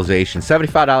decriminalization.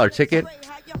 $75 ticket.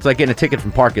 It's like getting a ticket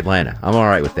from Park Atlanta. I'm all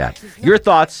right with that. Your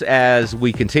thoughts as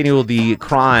we continue the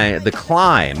climb to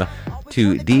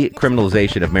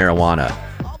decriminalization of marijuana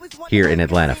here in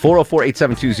Atlanta.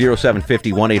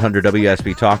 404-872-0750,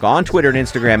 1-800-WSB-TALK. On Twitter and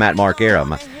Instagram at Mark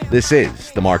Arum. This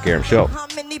is The Mark Arum Show.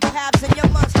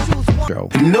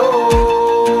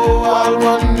 No, I'll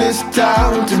run this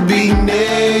town to be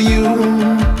near you.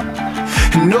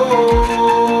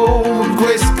 No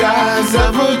gray skies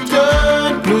ever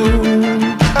turn blue.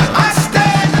 I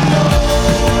stand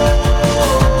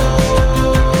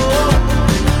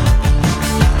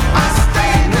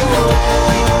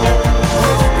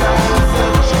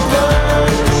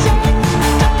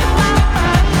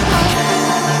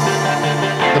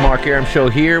The Mark Arum Show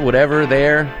here, whatever,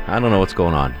 there. I don't know what's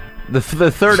going on. The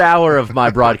third hour of my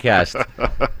broadcast,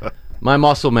 my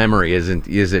muscle memory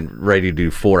isn't ready to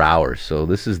do 4 hours. So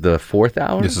this is the 4th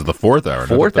hour? This is the 4th hour.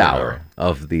 Fourth hour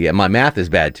of the... And my math is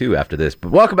bad, too, after this.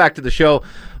 But welcome back to the show.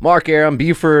 Mark Arum,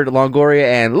 Buford, Longoria,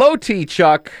 and Low T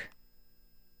Chuck.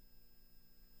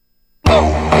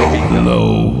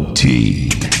 Low T.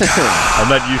 I'm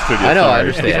not used to it. I know, I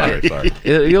understand. Sorry.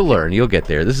 You'll learn. You'll get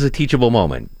there. This is a teachable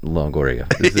moment, Longoria.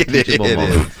 This is a teachable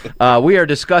moment. We are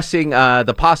discussing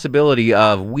the possibility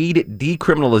of weed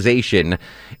decriminalization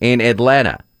in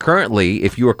Atlanta. Currently,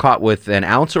 if you are caught with an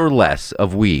ounce or less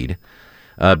of weed,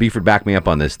 Buford, back me up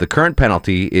on this. The current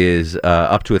penalty is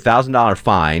up to $1,000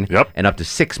 fine and up to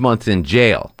 6 months in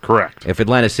jail. Correct. If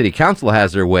Atlanta City Council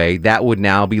has their way, that would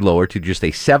now be lowered to just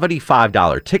a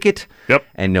 $75 ticket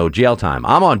and no jail time.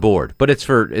 I'm on board, but it's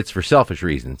for selfish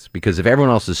reasons, because if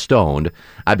everyone else is stoned,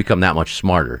 I become that much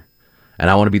smarter. And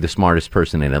I want to be the smartest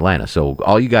person in Atlanta. So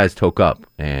all you guys toke up,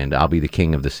 and I'll be the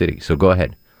king of the city. So go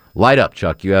ahead. Light up,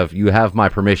 Chuck. You have my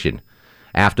permission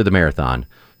after the marathon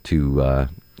to...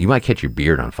 you might catch your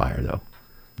beard on fire, though.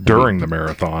 During the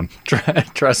marathon.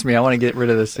 Trust me, I want to get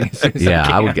rid of this thing. Yeah,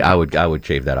 I would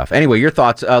shave that off. Anyway, your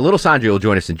thoughts. Little Sandra will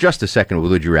join us in just a second with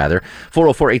Would You Rather.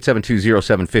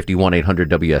 404-872-0750,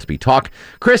 1-800-WSB-TALK.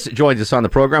 Chris joins us on the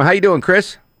program. How you doing,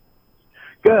 Chris?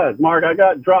 Good, Mark. I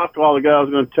got dropped a while ago. I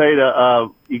was going to tell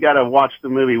you you got to watch the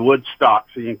movie Woodstock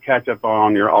so you can catch up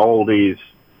on your oldies,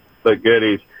 but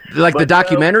goodies. Like the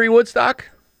documentary Woodstock?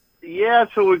 Yeah,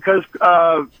 so because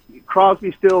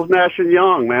Crosby, Stills, Nash and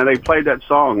Young, man, they played that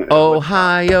song.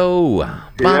 Ohio.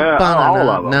 Yeah, all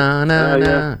of them.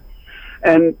 Yeah.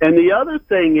 And the other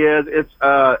thing is, it's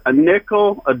a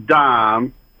nickel, a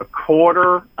dime, a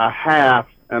quarter, a half,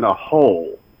 and a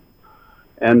whole.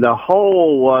 and the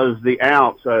hole was the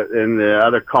ounce, and the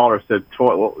other caller said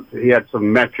he had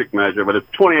some metric measure, but it's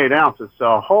 28 ounces.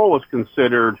 So a hole was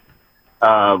considered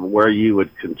where you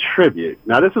would contribute.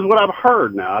 Now, this is what I've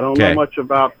heard now. I don't know much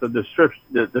about the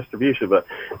distribution, but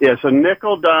yeah, it's a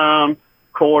nickel, dime,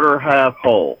 quarter, half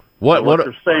hole. What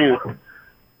they're saying?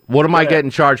 What am I getting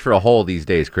charged for a hole these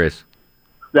days, Chris?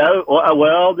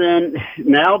 Well, then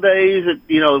nowadays,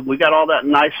 we got all that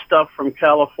nice stuff from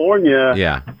California.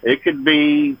 Yeah. It could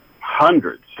be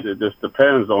hundreds. It just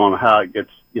depends on how it gets,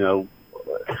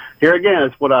 Here again,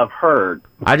 it's what I've heard.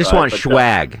 I just want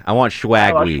swag. I want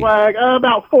swag weed. Swag,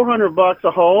 about $400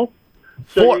 a hole.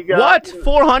 So what?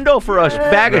 $400 for a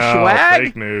bag of swag?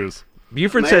 Fake news.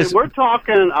 Buford says we're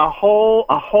talking a hole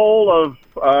of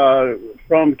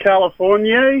from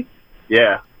California.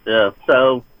 Yeah.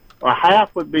 So a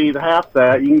half would be half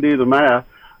that. You can do the math.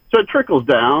 So it trickles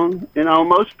down.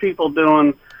 Most people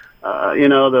doing,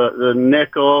 the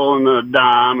nickel and the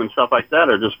dime and stuff like that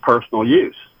are just personal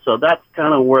use. So that's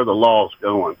kind of where the law's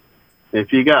going.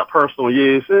 If you got personal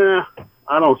use, I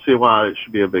don't see why it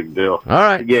should be a big deal. All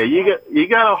right. Yeah, you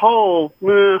got a hole.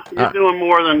 You're doing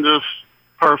more than just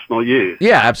personal use.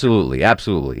 Yeah, absolutely.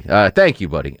 Thank you,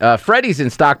 buddy. Freddie's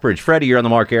in Stockbridge. Freddie, you're on the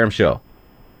Mark Arum Show.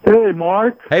 Hey,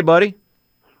 Mark. Hey, buddy.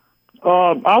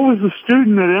 I was a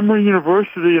student at Emory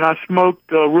University, and I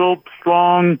smoked real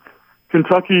strong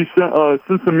Kentucky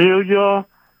Sinsemilla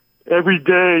every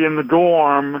day in the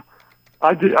dorm.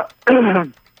 I didn't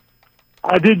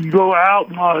go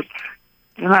out much,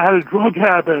 and I had a drug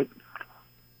habit.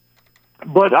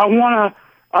 But I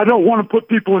don't want to put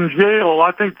people in jail.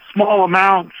 I think small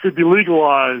amounts should be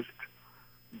legalized.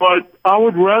 But I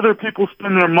would rather people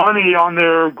spend their money on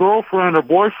their girlfriend or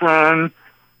boyfriend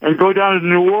and go down to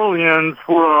New Orleans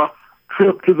for a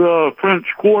trip to the French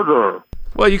Quarter.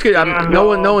 Well, you could.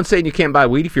 No one's saying you can't buy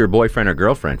weed if you're a boyfriend or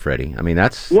girlfriend, Freddie. I mean,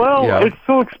 that's it's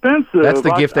so expensive. That's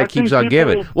the gift that keeps on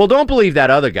giving. Well, don't believe that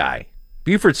other guy.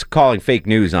 Buford's calling fake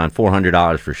news on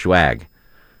 $400 for swag.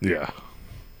 Yeah.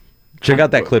 Check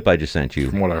out that clip I just sent you.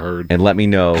 From what I heard. And let me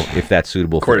know if that's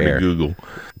suitable for air. According to Google.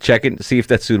 Check it, see if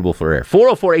that's suitable for air.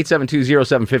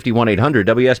 404-872-0750, 1-800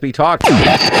 WSB Talk.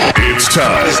 It's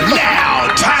time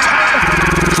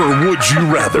for Would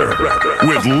You Rather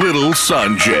with Little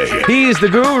Sanjay. He's the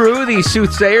guru, the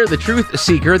soothsayer, the truth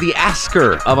seeker, the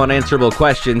asker of unanswerable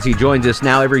questions. He joins us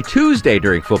now every Tuesday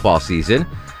during football season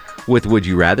with Would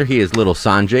You Rather. He is Little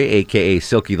Sanjay, a.k.a.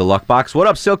 Silky the Luckbox. What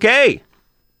up, Silky?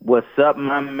 What's up,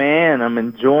 my man? I'm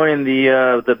enjoying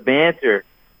the banter.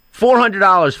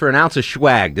 $400 for an ounce of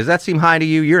swag. Does that seem high to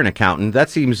you? You're an accountant. That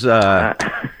seems expensive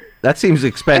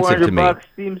to me. $400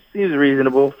 seems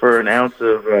reasonable for an ounce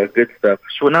of good stuff.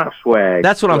 Not swag.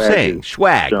 That's what I'm saying.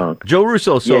 Swag. Junk. Joe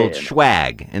Russo sold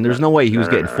swag, and there's no way he was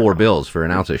getting $4 for an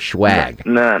ounce of swag.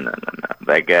 No.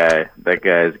 That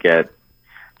guy's got.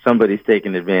 Somebody's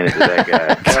taking advantage of that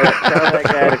guy.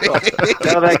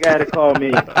 Tell that guy to call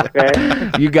me, okay?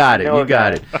 You got it.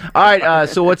 All right,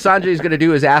 so what Sanjay's going to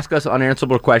do is ask us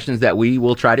unanswerable questions that we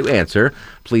will try to answer.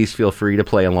 Please feel free to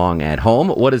play along at home.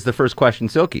 What is the first question,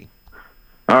 Silky?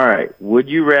 All right. Would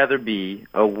you rather be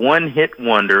a one-hit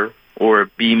wonder or a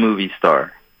B-movie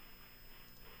star?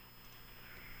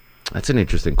 That's an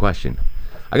interesting question.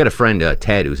 I got a friend,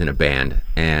 Ted, who's in a band,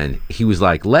 and he was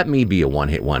like, let me be a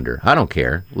one-hit wonder. I don't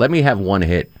care. Let me have one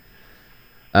hit.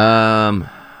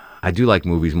 I do like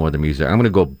movies more than music. I'm going to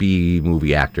go be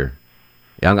movie actor.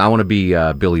 I want to be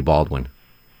Billy Baldwin.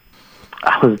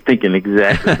 I was thinking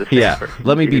exactly the same. Yeah,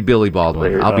 let me be Billy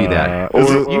Baldwin. I'll be that.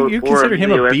 You consider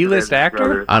him a B-list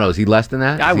actor? I don't know. Is he less than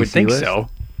that? I would think so.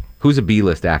 Who's a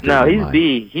B-list actor? No, he's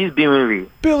B. He's B-movie.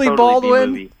 Billy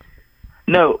Baldwin? B-movie.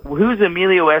 No, who's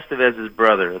Emilio Estevez's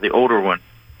brother, the older one?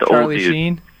 Charlie old dude.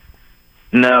 Sheen?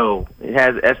 No, it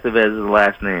has Estevez as the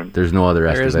last name. There's no other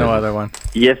Estevez. There is no other one.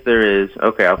 Yes, there is.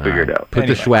 Okay, I'll figure it out. Put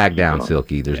the swag down,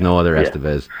 Silky. There's no other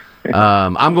Estevez.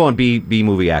 I'm going B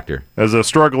movie actor. As a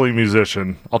struggling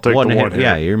musician, I'll take the one hit.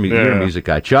 Yeah, you're a music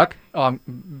guy. Chuck?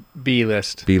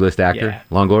 B-list. B-list actor? Yeah.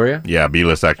 Longoria? Yeah,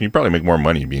 B-list actor. You probably make more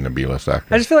money being a B-list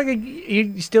actor. I just feel like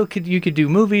you could do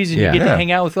movies and you get to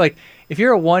hang out with, like, if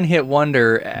you're a one-hit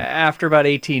wonder after about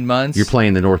 18 months. You're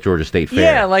playing the North Georgia State Fair.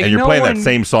 Yeah, like and you're playing that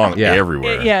same song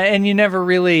everywhere. Yeah, and you never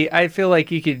really, I feel like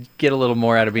you could get a little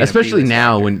more out of being especially a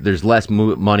now actor. when there's less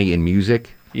money in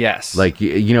music. Yes. Like,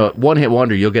 one hit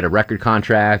wonder, you'll get a record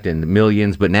contract and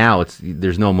millions, but now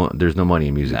there's no money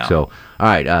in music. No. So, all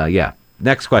right,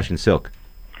 next question, Silk.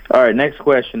 All right, next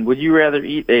question. Would you rather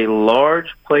eat a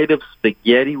large plate of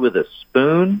spaghetti with a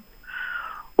spoon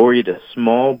or eat a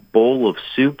small bowl of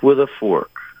soup with a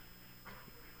fork?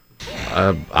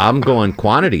 I'm going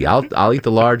quantity. I'll eat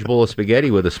the large bowl of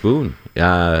spaghetti with a spoon.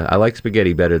 I like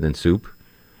spaghetti better than soup,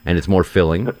 and it's more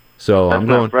filling. So That's I'm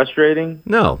going. not frustrating?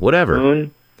 No, whatever.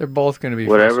 Spoon? They're both going to be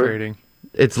Whatever. frustrating.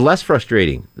 It's less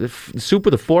frustrating. The soup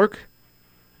with a fork,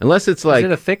 unless it's like.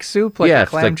 Is it a thick soup, like yeah, a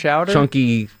it's clam like chowder?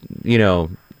 chunky. No.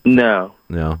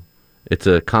 It's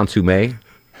a consommé.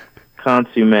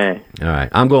 Consommé. All right,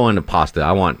 I'm going to pasta.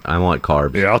 I want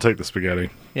carbs. Yeah, I'll take the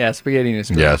spaghetti. Yeah, spaghetti is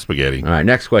good. Yeah, spaghetti. All right,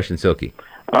 next question, Silky.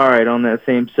 All right, on that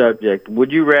same subject,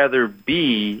 would you rather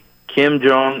be Kim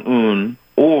Jong-un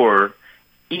or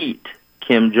eat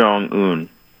Kim Jong-un?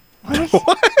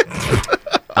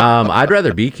 I'd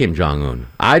rather be Kim Jong Un.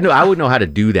 I would know how to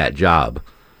do that job.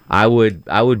 I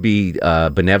would be a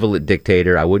benevolent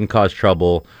dictator. I wouldn't cause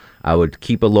trouble. I would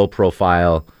keep a low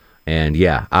profile. And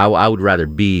yeah, I would rather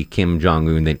be Kim Jong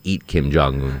Un than eat Kim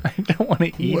Jong Un. I don't want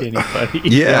to eat anybody.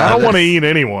 Yeah, I don't want to eat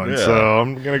anyone, Yeah. so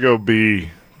I'm gonna go be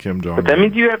Kim Jong. But that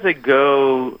means you have to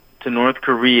go to North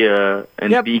Korea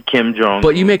and be Kim Jong-un.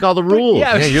 But you make all the rules.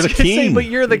 Yeah, I was just gonna say, but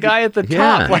you're the guy at the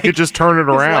top. You could just turn it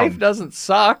his around. life doesn't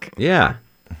suck. Yeah.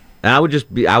 And I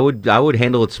would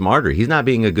handle it smarter. He's not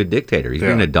being a good dictator. He's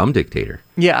being a dumb dictator.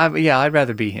 Yeah, I'd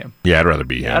rather be him. Yeah, I'd rather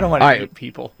be him. I don't want to eat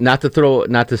people. Not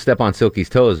to step on Silky's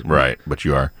toes. Right, but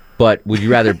you are. But would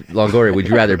you rather, Longoria, would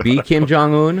you rather be Kim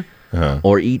Jong-un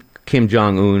or eat Kim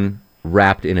Jong-un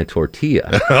wrapped in a tortilla?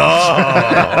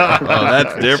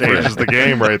 That's different. Changes the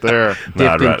game right there.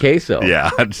 Dipped in queso. Yeah,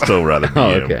 I'd still rather be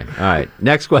him. Okay. All right.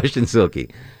 Next question,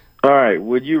 Silky. All right,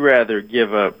 would you rather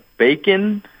give up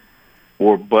bacon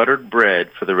or buttered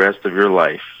bread for the rest of your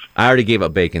life? I already gave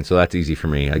up bacon, so that's easy for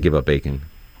me. I give up bacon.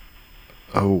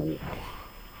 Oh.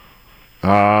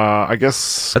 I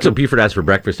guess that's what Buford has for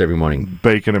breakfast every morning.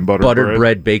 Bacon and buttered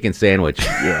bread bacon sandwich.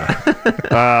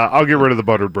 Yeah. I'll get rid of the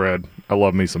buttered bread. I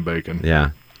love me some bacon.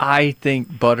 Yeah. I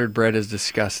think buttered bread is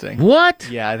disgusting. What?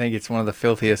 Yeah, I think it's one of the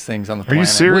filthiest things on the Are planet. you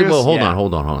serious? Wait, well, hold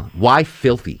Yeah. on. Why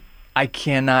filthy? I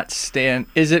cannot stand.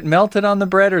 Is it melted on the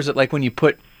bread, or is it like when you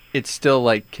put? It's still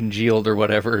like congealed or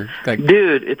whatever. Like,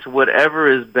 Dude, it's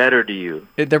whatever is better to you.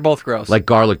 they're both gross. Like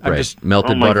garlic I'm bread. just-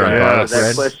 Melted Oh my butter on God, garlic that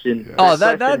bread? question. Oh,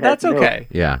 that question that's has no- okay.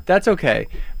 Yeah. That's okay.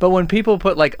 But when people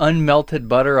put like unmelted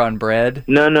butter on bread,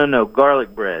 No,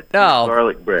 garlic bread. Oh,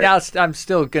 Garlic bread. yeah, I'm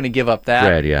still gonna give up that.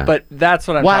 Bread, yeah. But that's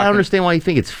what I'm. Why? I talking- don't understand why you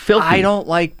think it's filthy. I don't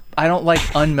like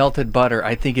unmelted butter.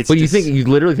 I think it's. But you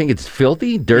literally think it's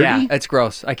filthy, dirty? Yeah, it's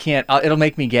gross. I can't. It'll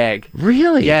make me gag.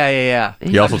 Really? Yeah.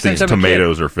 He also Since thinks I'm a kid.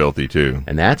 tomatoes are filthy too,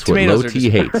 and that's Tomatoes what are Low T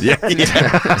hates. Yeah,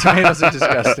 Tomatoes are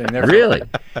disgusting. They're Really?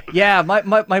 Yeah,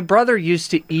 my brother used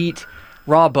to eat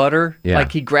raw butter. Yeah.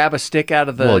 Like he'd grab a stick out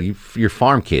of the. Well, you're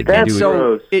farm kid. Man. That's You,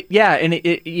 so. and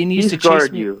he used to chase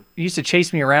scarred me. you. He used to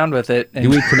chase me around with it. And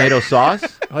you eat tomato sauce?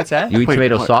 What's that? You eat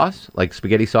tomato sauce? Like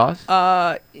spaghetti sauce?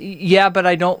 Yeah, but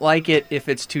I don't like it if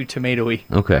it's too tomatoey.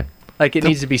 Okay. Like it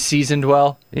needs to be seasoned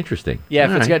well. Interesting. Yeah,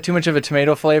 if All it's right. got too much of a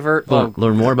tomato flavor,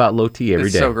 Learn more about Low T every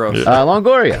It's day. so gross.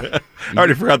 Longoria. I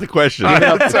already forgot the question.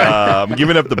 I'm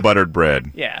giving up the buttered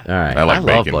bread. Yeah. All right. I like love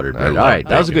bacon. buttered I bread. love All right.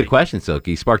 That was a bacon. good question,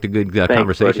 Silky. Sparked a good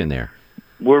conversation buddy. there.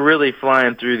 We're really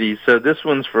flying through these. So this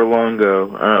one's for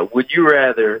Longo. Would you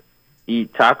rather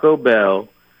eat Taco Bell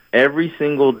every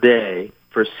single day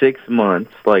for 6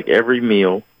 months, like every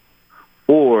meal,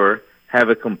 or have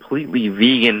a completely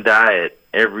vegan diet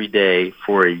every day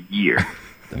for a year?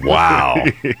 Wow.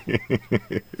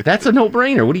 That's a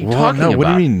no-brainer. What are you talking about? What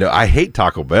do you mean? No, I hate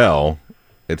Taco Bell.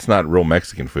 It's not real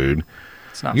Mexican food.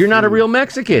 It's not. You're not a real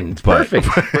Mexican. It's But- perfect.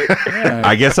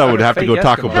 I guess I would have to go fake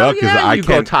Taco Eskimo. Bell because Yeah, I you go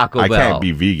can't. Taco I Bell. can't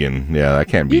be vegan. Yeah, I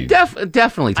can't be. You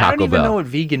definitely Taco I don't even Bell. know what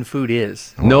vegan food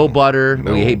is. No butter.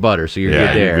 No. Well, you hate butter, so you're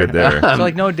Yeah, good there. you're good there. So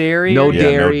like no dairy. No or- Yeah, no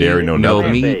dairy. dairy, no no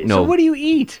nothing. meat. No So what do you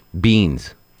eat?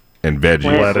 beans. and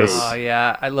veggies. Lettuce. Oh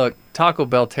yeah, I look. Taco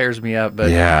Bell tears me up, but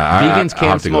Yeah, Vegans I'll can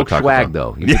have to go smoke Taco swag,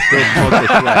 Bell. though. You can still smoke the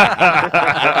swag.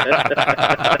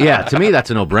 Yeah, to me, that's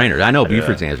a no-brainer. I know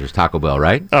Buford's answer is Taco Bell,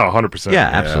 right? Oh, 100%. Yeah,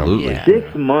 absolutely. Yeah.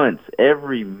 6 months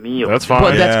every meal. That's fine.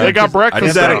 But that's They good got 'cause breakfast. I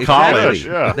did that now. in college.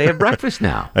 Yeah. They have breakfast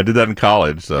now. I did that in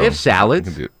college. So They have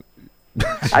salads.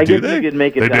 I Do guess they? you could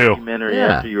make a They do. documentary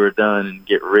Yeah. after you were done and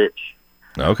get rich.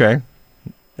 Okay.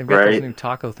 they've got those Right. new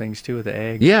taco things too with the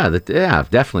egg. Yeah,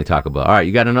 definitely Taco Bell. All right,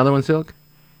 you got another one, Silk?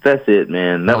 That's it,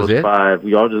 man. That was was it? 5.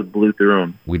 We all just blew through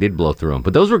them. We did blow through them,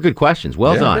 but those were good questions.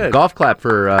 Well Yeah. done. Good. Golf clap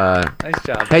for. Nice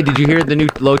job. Hey, did you hear the new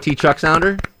Low T Chuck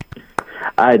sounder?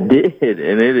 I did,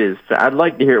 and it is. I'd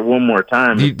like to hear it one more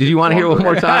time. Did you want to hear it one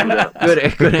more time? Good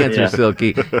answer, Yeah.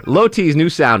 Silky. Low T's new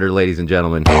sounder, ladies and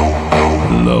gentlemen.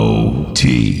 Low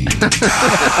T.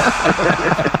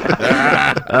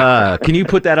 Can you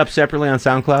put that up separately on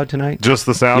SoundCloud tonight? Just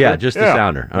the sounder? Yeah, just the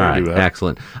sounder. All I'll right, do that.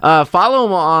 excellent. Follow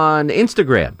him on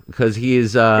Instagram because he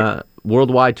is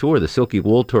worldwide tour. The Silky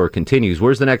World Tour continues.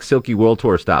 Where's the next Silky World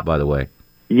Tour stop, by the way?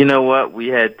 You know what? We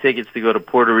had tickets to go to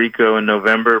Puerto Rico in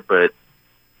November, but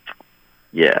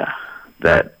yeah,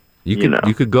 that You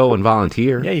could go and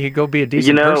volunteer. Yeah, you could go be a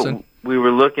decent person. We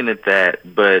were looking at that,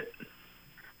 but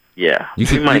yeah, You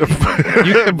could, we might.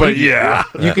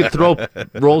 you could throw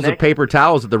rolls of paper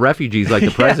towels at the refugees like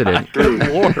the president.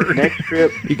 Next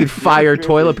trip, you could fire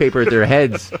toilet paper at their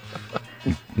heads.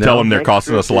 Tell them they're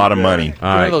costing us a lot of money. All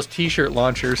One right. of those T-shirt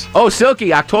launchers. Oh,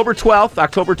 Silky, October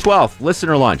 12th,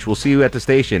 listener lunch. We'll see you at the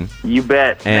station. You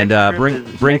bet. And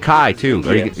bring Kai, too.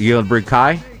 Are you going to bring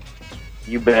Kai?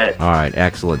 You bet. All right,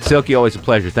 excellent. Silky, always a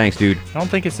pleasure. Thanks, dude. I don't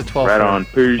think it's the 12th. Right on.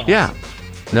 Peace. Yeah.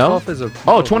 No? 12th is a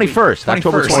 21st.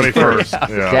 October 21st.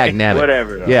 Yeah. Dagnabbit.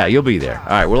 Whatever. Yeah, you'll be there. All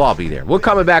right, we'll all be there. We're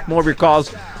coming back. More of your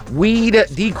calls. Weed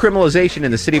decriminalization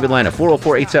in the city of Atlanta.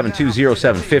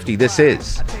 404-872-0750. This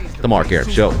is The Mark Arum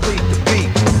Show.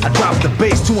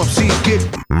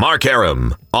 Mark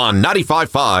Arum on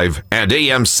 95.5 and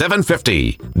AM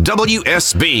 750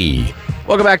 WSB.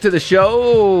 Welcome back to the show.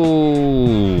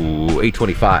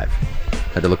 8:25.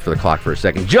 Had to look for the clock for a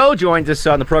second. Joe joins us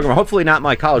on the program. Hopefully not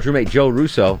my college roommate, Joe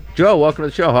Russo. Joe, welcome to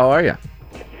the show. How are you?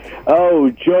 Oh,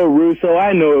 Joe Russo,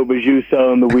 I know it was you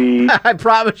selling the weed. I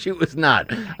promise you it was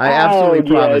not. I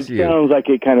absolutely promise it you. sounds like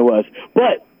it kind of was.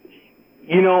 But,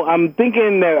 you know, I'm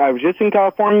thinking that I was just in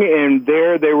California, and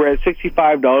there they were at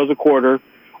 $65 a quarter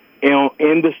in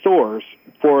the stores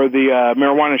for the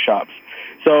marijuana shops.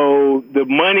 So the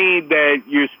money that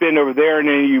you spend over there and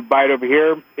then you buy it over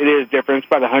here, it is different.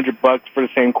 It's about $100 for the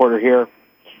same quarter here.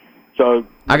 So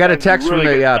I got a text really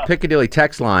from good the stuff. Piccadilly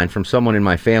text line from someone in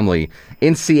my family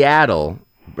in Seattle.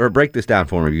 Or break this down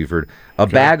for me, Buford. A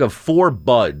bag of 4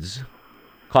 buds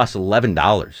costs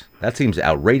 $11. That seems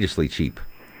outrageously cheap.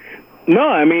 No,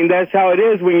 I mean, that's how it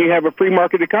is when you have a free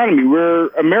market economy. We're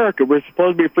America. We're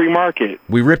supposed to be a free market.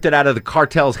 We ripped it out of the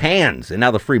cartel's hands, and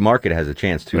now the free market has a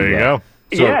chance to. There you go.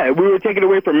 So, yeah, if we were taking it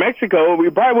away from Mexico, we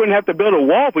probably wouldn't have to build a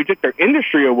wall if we took their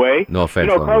industry away. No offense,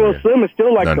 You know, Carlos Lumberjack. Slim is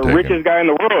still like None the taken. richest guy in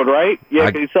the world, right? Yeah,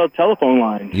 I- 'cause he sells telephone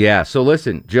lines. Yeah, so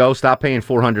listen, Joe, stop paying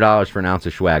 $400 for an ounce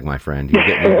of swag, my friend.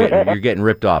 You're getting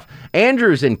ripped off.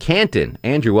 Andrew's in Canton.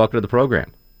 Andrew, welcome to the program.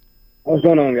 What's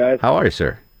going on, guys? How are you,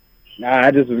 sir? Nah,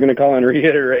 I just was going to call and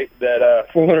reiterate that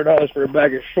 $400 for a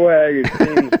bag of swag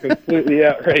seems completely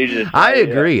outrageous. I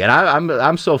agree, and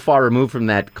I'm so far removed from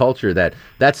that culture that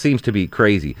seems to be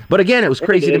crazy. But again, it was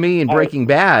crazy to me in Breaking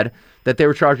Bad that they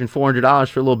were charging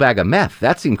 $400 for a little bag of meth.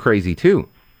 That seemed crazy too.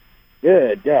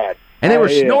 Good God. And they were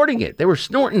Yeah. snorting it. They were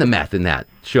snorting the meth in that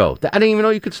show. I didn't even know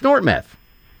you could snort meth.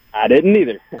 I didn't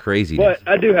either. Crazy. But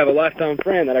I do have a lifetime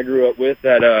friend that I grew up with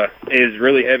that is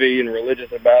really heavy and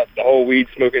religious about the whole weed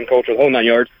smoking culture, the whole 9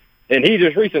 yards. And he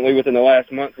just recently, within the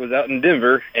last month, was out in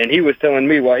Denver, and he was telling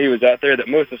me while he was out there that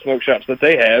most of the smoke shops that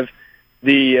they have,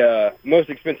 the most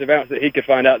expensive ounce that he could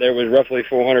find out there was roughly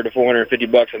 $400 to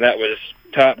 $450, and that was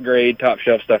top grade, top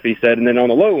shelf stuff. He said, and then on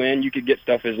the low end, you could get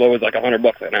stuff as low as like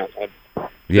 $100 an ounce.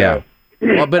 Yeah.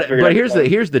 Well, I but figured I'd here's get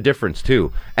here's the difference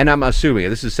too, and I'm assuming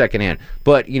this is secondhand.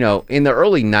 But you know, in the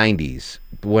early '90s,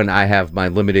 when I have my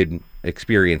limited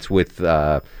experience with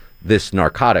this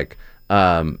narcotic,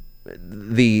 the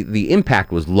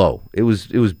impact was low. It was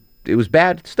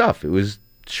bad stuff. It was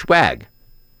swag.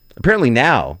 Apparently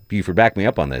now, Buford, back me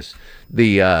up on this.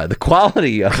 The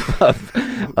quality of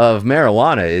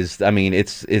marijuana is, I mean,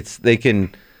 it's they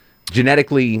can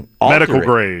genetically alter Medical it.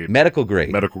 grade. Medical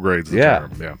grade. Medical grade's the Yeah,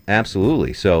 term, yeah.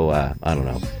 absolutely. So I don't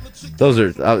know. Those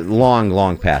are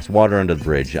long past. Water under the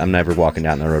bridge. I'm never walking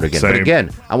down the road again. But Same. again,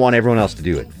 I want everyone else to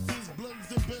do it.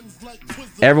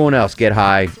 Everyone else get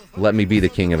high. Let me be the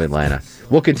king of Atlanta.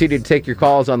 We'll continue to take your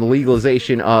calls on the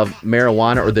legalization of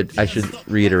marijuana, or I should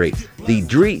reiterate, the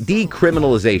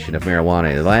decriminalization of marijuana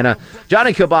in Atlanta.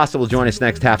 Johnny Kilbasa will join us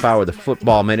next half hour of the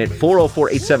Football Minute.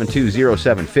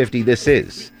 404-872-0750. This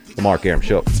is The Mark Arum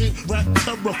Show.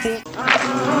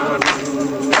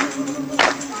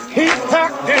 He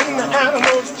packed in the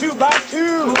animals 2 by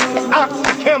 2, ox,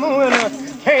 a camel, and a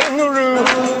kangaroo.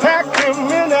 Packed him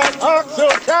in that ox so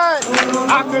tight,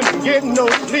 I couldn't get no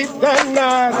sleep that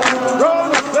night. Roll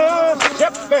the sun,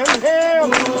 Shep and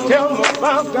Ham, tell them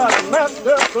about that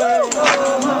master plan.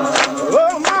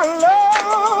 Oh, my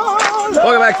Lord.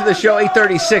 Welcome back to the show,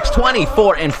 8:36,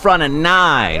 24 in front of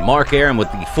 9. Mark Arum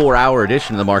with the 4-hour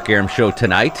edition of the Mark Arum Show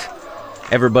tonight.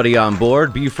 Everybody on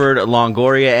board, Buford,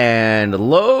 Longoria, and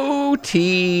Low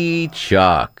T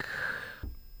Chuck.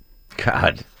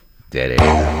 God, dead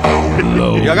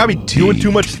air. Y'all got me doing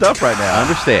too much stuff right now. I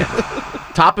understand.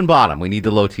 Top and bottom, we need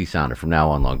the low T sounder from now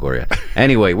on, Longoria.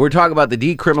 Anyway, we're talking about the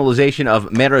decriminalization of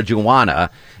marijuana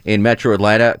in Metro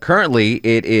Atlanta. Currently,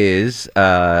 it is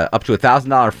up to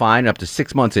 $1,000 fine, up to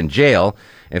 6 months in jail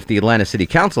if the Atlanta City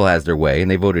Council has their way,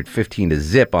 and they voted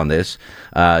 15-0 on this.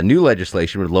 New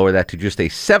legislation would lower that to just a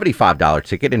 $75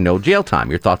 ticket and no jail time.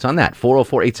 Your thoughts on that?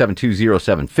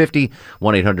 404-872-0750,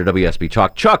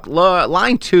 1-800-WSB-TALK. Chuck,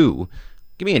 line 2.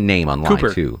 Give me a name on line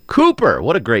 2. Cooper.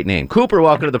 What a great name. Cooper,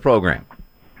 welcome to the program.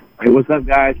 Hey, what's up,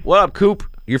 guys? What up, Coop?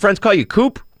 Your friends call you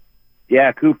Coop?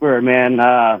 Yeah, Cooper, man.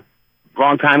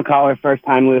 Long-time caller,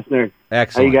 first-time listener.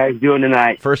 Excellent. How you guys doing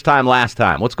tonight? First time, last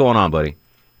time. What's going on, buddy?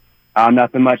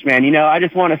 Nothing much, man. You know, I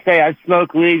just want to say I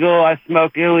smoke legal, I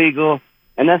smoke illegal,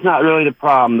 and that's not really the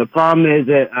problem. The problem is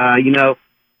that,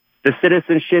 the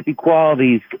citizenship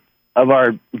equalities of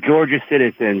our Georgia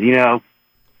citizens,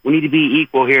 we need to be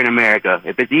equal here in America.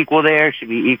 If it's equal there, it should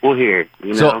be equal here.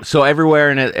 So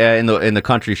everywhere in the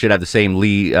country should have the same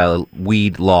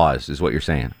weed laws, is what you're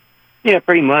saying? Yeah,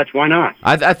 pretty much. Why not?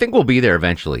 I think we'll be there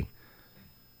eventually.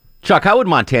 Chuck, how would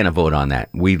Montana vote on that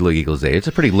weed legalization? It's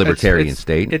a pretty libertarian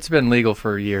state. It's been legal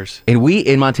for years.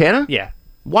 In Montana? Yeah.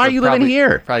 Why are you living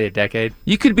here? Probably a decade.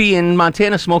 You could be in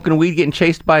Montana smoking weed, getting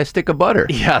chased by a stick of butter.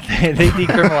 Yeah, they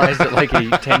decriminalized it like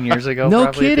 10 years ago. No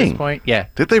probably kidding. At this point. Yeah.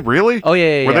 Did they really? Oh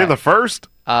yeah. Were they the first?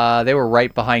 They were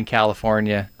right behind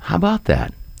California. How about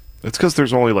that? It's because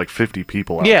there's only like 50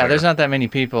 people out there. Yeah, there's not that many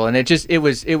people, and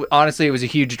honestly, it was a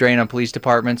huge drain on police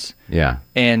departments. Yeah.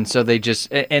 And so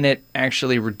it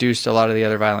actually reduced a lot of the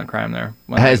other violent crime there.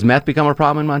 Has meth become a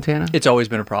problem in Montana? It's always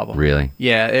been a problem. Really?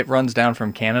 Yeah, it runs down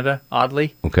from Canada,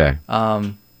 oddly. Okay.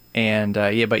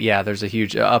 There's a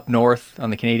huge up north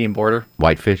on the Canadian border.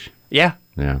 Whitefish? Yeah.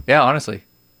 Yeah. Yeah, honestly.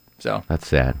 So that's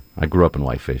sad. I grew up in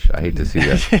Whitefish. I hate to see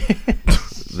that.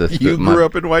 You grew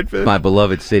up in Whitefish? My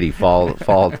beloved city fall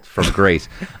from grace.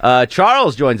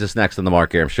 Charles joins us next on the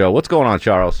Mark Arum Show. What's going on,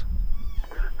 Charles?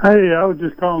 Hey, I was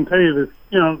just calling to tell you that,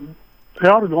 they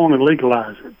ought to go on and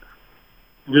legalize it.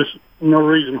 Just no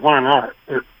reason why not.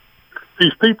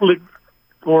 These people that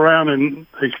go around and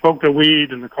they smoke their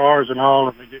weed in the cars and all,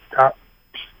 and they get cops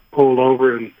pulled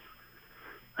over and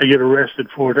they get arrested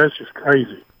for it. That's just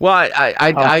crazy. Well,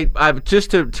 I just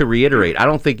to reiterate, I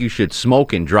don't think you should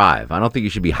smoke and drive. I don't think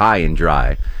you should be high and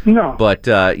dry. No. But,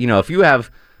 if you have,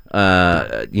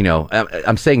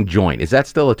 I'm saying joint. Is that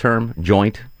still a term?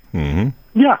 Joint? Mm-hmm.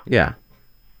 Yeah. Yeah.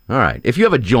 All right. If you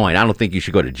have a joint, I don't think you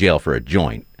should go to jail for a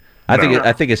joint. I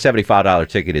think a $75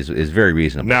 ticket is very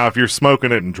reasonable. Now, if you're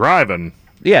smoking it and driving,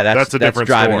 yeah, that's a different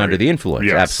driving story. under the influence.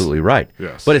 Yes. Absolutely right.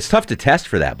 Yes. But it's tough to test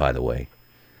for that, by the way.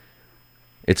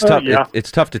 It's tough. Yeah. It's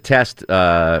tough to test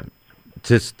to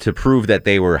prove that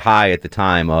they were high at the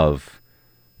time of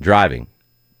driving.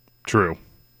 True.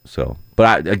 So,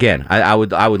 but I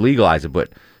would legalize it, but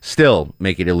still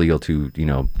make it illegal to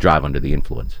drive under the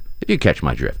influence. If you catch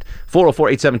my drift.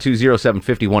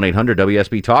 404-872-0750,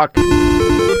 1-800-WSB-TALK.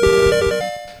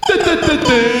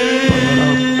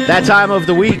 That time of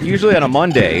the week, usually on a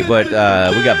Monday, but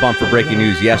we got bumped for breaking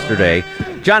news yesterday.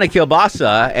 Johnny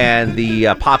Kilbasa and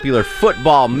the popular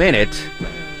Football Minute,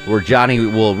 where Johnny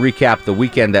will recap the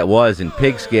weekend that was in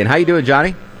Pigskin. How you doing,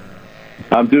 Johnny?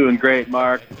 I'm doing great,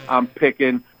 Mark. I'm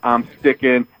picking, I'm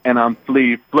sticking, and I'm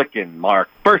flea flicking, Mark.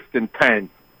 1st and 10.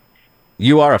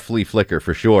 You are a flea flicker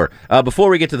for sure.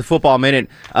 Before we get to the Football Minute,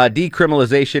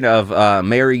 decriminalization of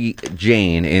Mary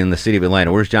Jane in the city of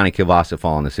Atlanta. Where's Johnny Kilbasa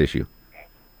fall on this issue?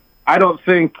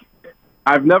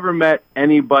 I've never met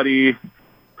anybody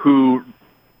who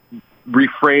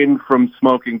refrained from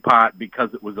smoking pot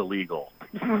because it was illegal.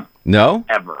 No?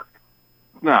 Ever.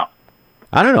 No.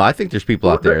 I don't know. I think there's people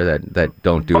out there that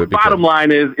don't do it. Bottom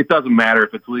line is, it doesn't matter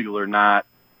if it's legal or not.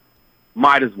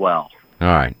 Might as well. All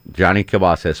right. Johnny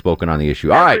Kilbasa has spoken on the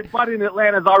issue. All right. Everybody in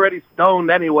Atlanta's already stoned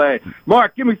anyway.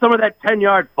 Mark, give me some of that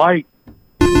 10-yard fight.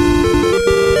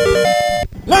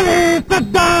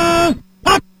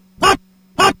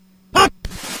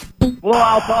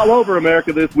 blowouts all over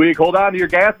America this week. Hold on to your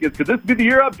gaskets, because this will be the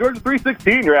year of Georgia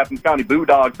 316. Your Athens County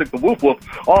Bulldogs took the woof-woof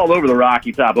all over the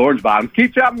Rocky Top Orange Bottoms.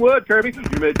 Keep chopping wood, Kirby. Your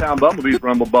Midtown Bumblebees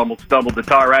rumble stumbled the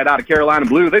tar right out of Carolina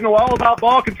Blue. They know all about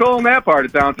ball control in that part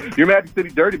of town. Your Magic City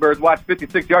Dirty Birds watched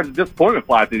 56 yards of disappointment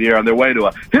fly through the air on their way to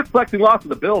a hip-flexing loss to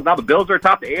the Bills. Now the Bills are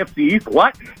atop the AFC East.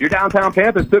 What? Your downtown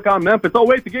Panthers took on Memphis. Oh,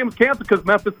 wait, the game was canceled because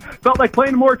Memphis felt like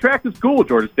playing a more attractive school.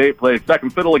 Georgia State played second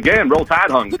fiddle again. Roll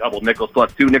Tide hung double nickels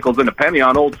plus 2 nickels and a penny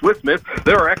on Old Swiss Miss.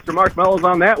 There are extra marshmallows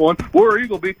on that one. War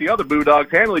Eagle beat the other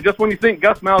Bulldogs handily. Just when you think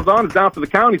Gus Malzahn is down for the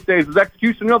county stays his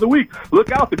execution another week.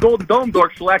 Look out, the Golden Dome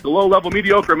Dorks shellacked a low-level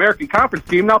mediocre American Conference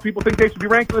team. Now people think they should be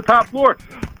ranked in the top floor.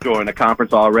 Join the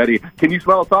conference already. Can you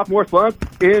smell a sophomore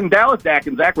slump? In Dallas, Dak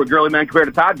and Zach were Gurley men compared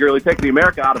to Todd Gurley, taking the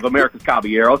America out of America's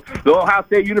Caballeros. The Ohio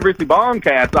State University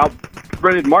Bombcats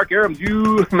outsprinted Mark Arum's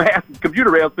UMass computer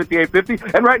rails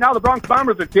 58-50. And right now the Bronx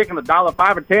Bombers are kicking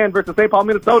 $1.05 or 10 versus St. Paul,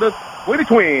 Minnesota's Winnie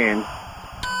Twins.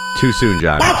 Too soon,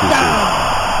 John. Too soon.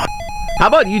 How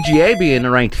about UGA being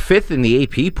ranked 5th in the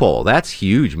AP poll? That's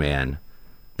huge, man.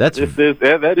 That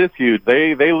is huge.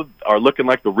 They are looking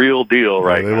like the real deal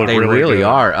right now. They really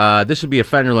are. This would be a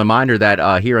friendly reminder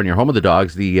that here on your home of the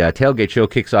Dogs, the tailgate show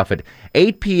kicks off at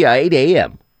 8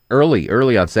 a.m.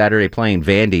 early on Saturday, playing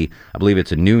Vandy. I believe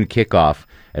it's a noon kickoff.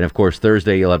 And, of course,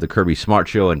 Thursday you'll have the Kirby Smart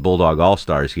Show and Bulldog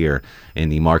All-Stars here in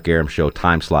the Mark Arum Show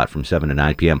time slot from 7 to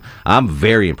 9 p.m. I'm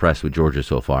very impressed with Georgia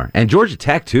so far. And Georgia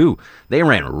Tech, too. They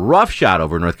ran roughshod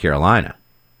over North Carolina.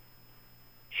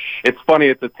 It's funny.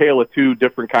 It's a tale of two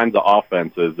different kinds of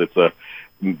offenses. It's a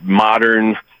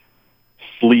modern,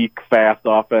 sleek, fast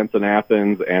offense in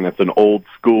Athens, and it's an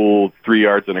old-school 3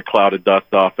 yards in a cloud of dust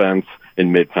offense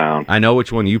in Midtown. I know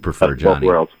which one you prefer,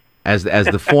 Johnny. As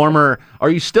the former,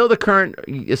 are you still the current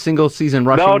single-season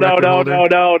rushing record holder?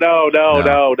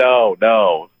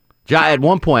 No. At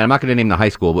one point, I'm not going to name the high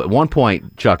school, but at one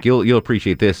point, Chuck, you'll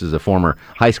appreciate this as a former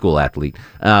high school athlete.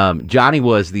 Johnny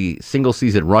was the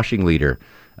single-season rushing leader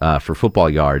for football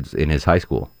yards in his high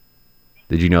school.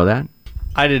 Did you know that?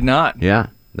 I did not. Yeah,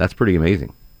 that's pretty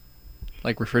amazing.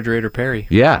 Like Refrigerator Perry.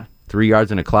 Yeah, 3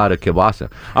 yards in a cloud of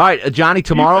kielbasa. All right, Johnny,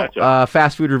 tomorrow,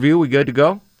 fast food review. We good to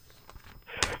go?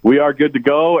 We are good to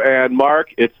go. And Mark,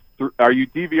 are you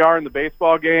DVRing the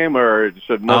baseball game, or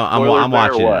should no spoilers I'm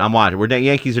watching. Or what? I'm watching.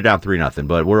 Yankees are down 3-0,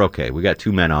 but we're okay. We got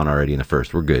 2 men on already in the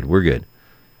first. We're good. It's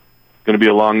going to be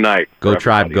a long night. Go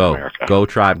Tribe, go. Go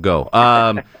Tribe, go.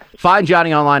 Find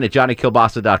Johnny online at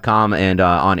JohnnyKilbasa.com and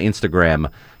on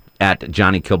Instagram at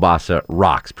Johnny Kilbasa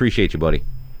Rocks. Appreciate you, buddy.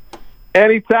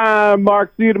 Anytime,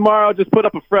 Mark. See you tomorrow. Just put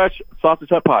up a fresh Sausage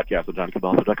Hut podcast at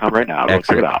JohnnyKilbasa.com right now. Go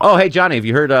check it out. Oh, hey, Johnny, have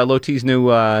you heard Low T's new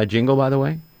jingle, by the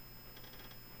way?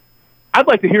 I'd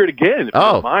like to hear it again, if you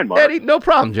don't mind, Mark. Eddie, no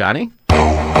problem, Johnny.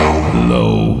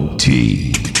 Low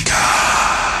T.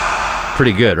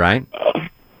 Pretty good, right?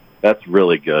 That's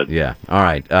really good. Yeah. All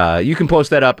right. You can post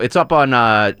that up. It's up on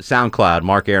SoundCloud,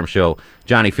 Mark Arum Show.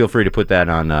 Johnny, feel free to put that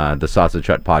on the Sausage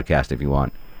Hut podcast if you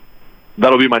want.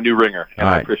 That'll be my new ringer, and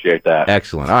I appreciate that.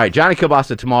 Excellent. All right, Johnny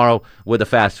Kilbasa tomorrow with a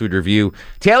fast food review.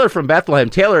 Taylor from Bethlehem.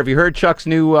 Taylor, have you heard Chuck's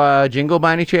new jingle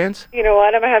by any chance? You know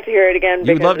what? I'm going to have to hear it again.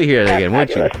 You'd love to hear it again,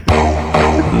 wouldn't you?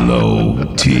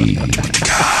 Low T.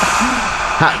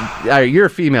 You're a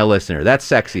female listener. That's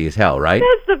sexy as hell, right?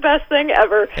 That's the best thing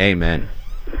ever. Amen.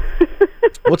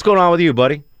 What's going on with you,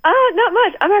 buddy? Not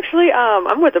much. I'm actually,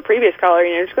 I'm with the previous caller.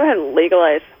 Just go ahead and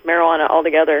legalize marijuana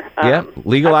altogether. Yeah,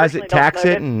 legalize it, tax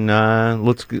it, and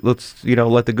let's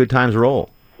let the good times roll.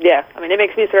 Yeah, I mean, it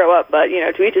makes me throw up, but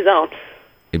to each his own.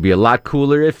 It'd be a lot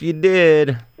cooler if you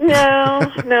did. No,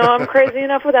 I'm crazy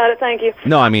enough without it. Thank you.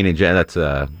 No, I mean, that's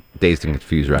a Dazed and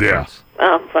Confused reference. Yeah.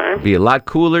 Oh, fine. It'd be a lot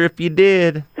cooler if you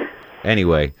did.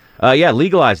 Anyway,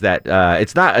 legalize that.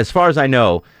 It's not, as far as I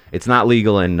know, it's not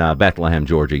legal in Bethlehem,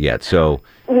 Georgia yet. So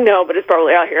no, but it's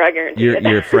probably out here. I guarantee it.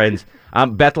 Your friends,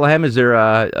 Bethlehem. Is there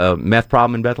a meth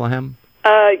problem in Bethlehem?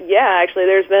 Yeah, actually,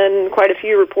 there's been quite a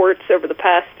few reports over the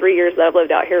past 3 years that I've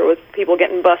lived out here with people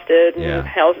getting busted and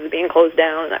houses being closed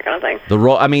down and that kind of thing.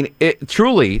 I mean,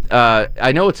 truly,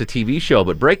 I know it's a TV show,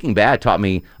 but Breaking Bad taught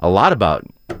me a lot about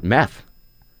meth.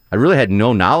 I really had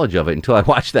no knowledge of it until I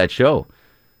watched that show.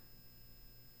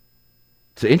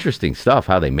 It's interesting stuff,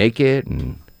 how they make it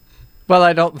and. Well,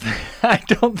 I don't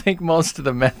think most of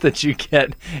the meth that you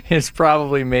get is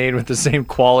probably made with the same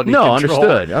quality control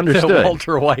that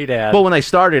Walter White had. Well, when they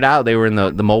started out, they were in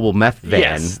the mobile meth van.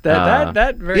 Yes,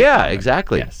 that very yeah, common.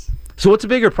 Exactly. Yes. So what's a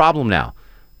bigger problem now,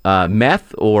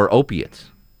 meth or opiates?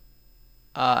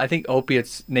 I think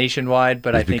opiates nationwide,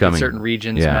 but I think in certain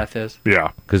regions meth is.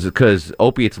 Yeah, because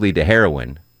opiates lead to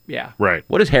heroin. Yeah. Right.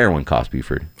 What does heroin cost,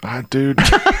 Buford? Dude. Come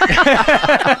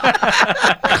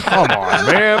on,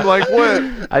 man. Like,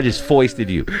 what? I just foisted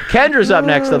you. Kendra's up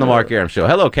next on the Mark Arum Show.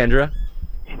 Hello, Kendra.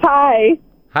 Hi.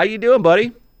 How you doing,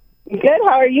 buddy? Good.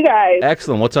 How are you guys?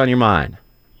 Excellent. What's on your mind?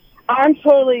 I'm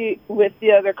totally with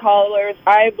the other callers.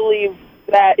 I believe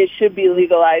that it should be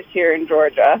legalized here in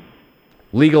Georgia.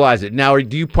 Legalize it. Now,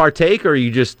 do you partake, or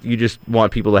you just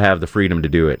want people to have the freedom to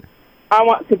do it? I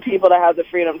want the people to have the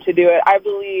freedom to do it. I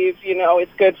believe,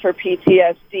 it's good for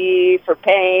PTSD, for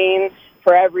pain,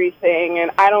 for everything,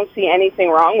 and I don't see anything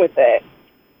wrong with it.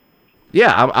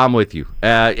 Yeah, I'm with you.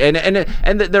 And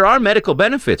there are medical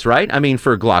benefits, right? I mean,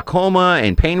 for glaucoma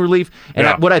and pain relief.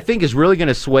 And what I think is really going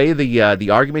to sway the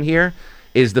argument here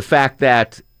is the fact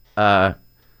that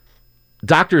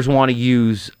doctors want to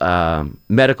use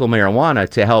medical marijuana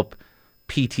to help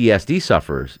PTSD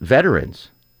sufferers, veterans.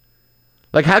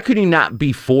 Like, how could you not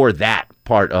be for that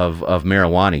part of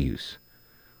marijuana use?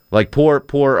 Like poor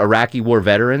Iraqi war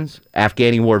veterans,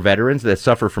 Afghani war veterans that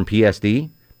suffer from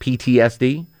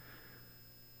PTSD.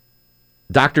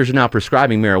 Doctors are now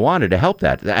prescribing marijuana to help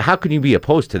that. How can you be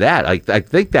opposed to that? I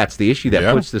think that's the issue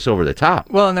that puts this over the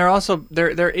top. Well, and they're also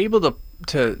they're able to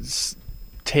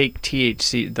take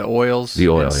THC, the oils,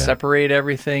 and separate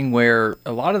everything. Where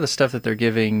a lot of the stuff that they're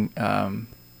giving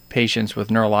patients with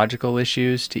neurological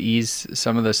issues to ease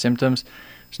some of the symptoms,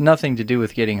 it's nothing to do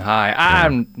with getting high.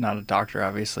 I'm not a doctor,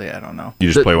 obviously. I don't know.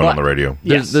 You just play one on the radio.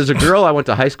 There's a girl I went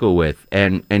to high school with,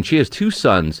 and she has 2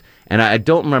 sons, and I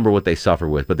don't remember what they suffer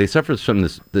with, but they suffer from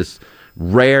this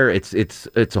rare. It's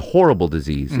a horrible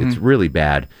disease. Mm-hmm. It's really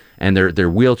bad, and they're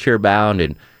wheelchair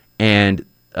bound, and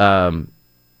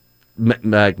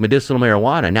medicinal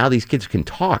marijuana. Now these kids can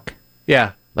talk.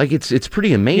 Yeah. Like it's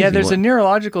pretty amazing. Yeah, there's a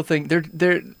neurological thing.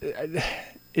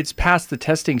 It's past the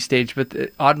testing stage, but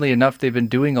oddly enough, they've been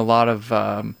doing a lot of,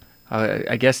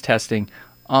 I guess, testing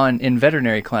in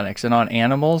veterinary clinics and on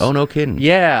animals. Oh, no kidding.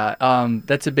 Yeah,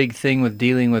 that's a big thing with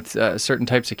dealing with certain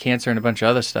types of cancer and a bunch of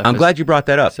other stuff. I'm glad you brought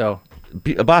that up. So,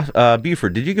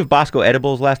 Buford, did you give Bosco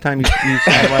edibles last time you saw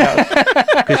my house?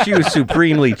 Because she was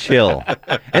supremely chill.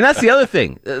 And that's the other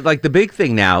thing. Like the big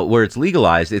thing now, where it's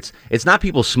legalized, it's not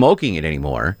people smoking it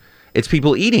anymore. It's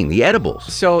people eating the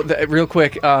edibles. So, real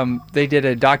quick, they did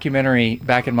a documentary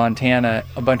back in Montana,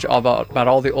 about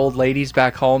all the old ladies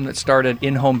back home that started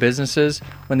in-home businesses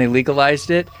when they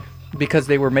legalized it, because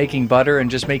they were making butter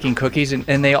and just making cookies,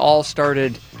 and they all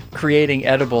started creating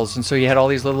edibles. And so you had all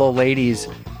these little old ladies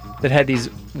that had these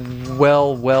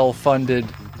well-funded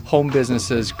home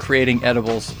businesses creating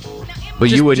edibles. But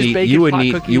you would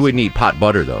need pot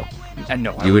butter though.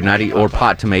 No, you would not eat or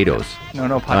pot tomatoes.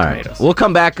 No pot tomatoes. We'll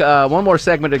come back. One more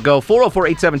segment to go.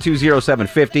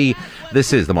 404-872-0750.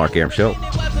 This is the Mark Arum Show.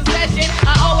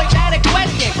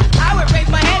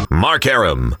 Mark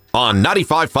Arum on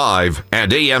 95.5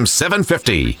 and AM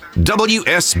 750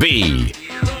 WSB.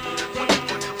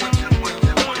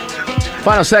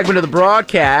 Final segment of the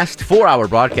broadcast, 4-hour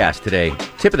broadcast today.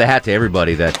 Tip of the hat to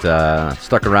everybody that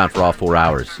stuck around for all 4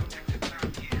 hours.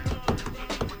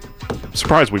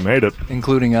 Surprised we made it.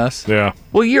 Including us. Yeah.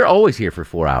 Well, you're always here for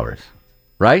 4 hours,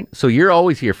 right? So you're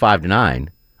always here 5 to 9.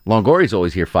 Longoria's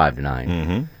always here 5 to 9.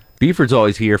 Mm-hmm. Buford's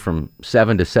always here from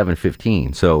 7 to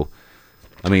 7:15. So,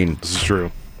 I mean... This is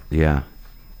true. Yeah.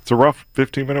 It's a rough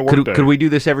 15-minute workday. Could we do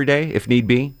this every day, if need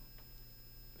be?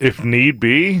 If need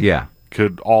be? Yeah.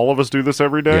 Could all of us do this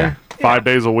every day? Yeah. 5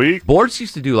 days a week? Boards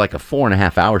used to do like a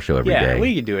 4.5-hour show every day. Yeah,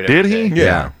 we could do it Did every he? day.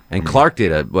 Yeah. And Clark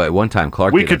did one time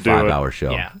Clark We did could a do 5-hour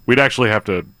show. Yeah. We'd actually have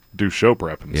to do show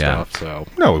prep and Yeah. stuff, so...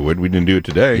 No, we wouldn't. We didn't do it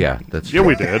today. Yeah, that's Yeah, true.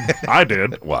 we did. I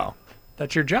did. Wow.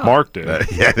 That's your job. Mark did.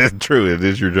 Yeah, that's true. It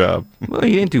is your job. Well,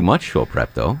 you didn't do much show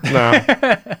prep, though. No.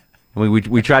 I mean,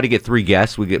 we tried to get 3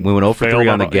 guests. We went 0 for 3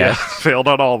 on the guests. Yeah, failed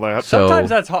on all that. So Sometimes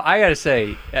that's I gotta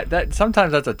say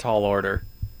sometimes that's a tall order.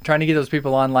 Trying to get those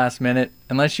people on last minute,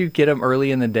 unless you get them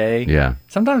early in the day. Yeah.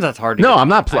 Sometimes that's hard to No, get.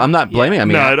 I'm not blaming. I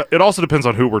mean, no, it also depends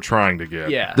on who we're trying to get.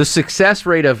 Yeah. the success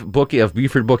rate of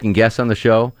Buford booking guests on the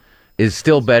show is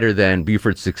still better than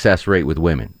Buford's success rate with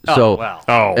women. Oh, So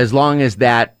wow. as long as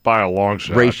that By a long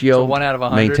shot. ratio So 1 out of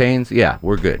 100? maintains, yeah,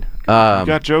 we're good. You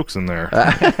got jokes in there.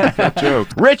 Got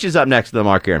jokes. Rich is up next to the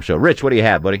Mark Arum Show. Rich, what do you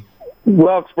have, buddy?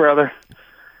 Welks, brother.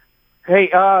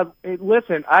 Hey,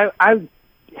 listen, I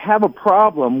have a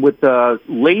problem with the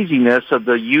laziness of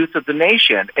the youth of the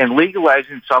nation, and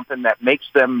legalizing something that makes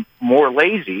them more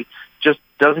lazy just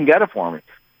doesn't get it for me.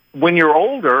 When you're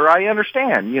older, I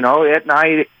understand, at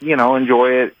night,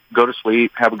 enjoy it, go to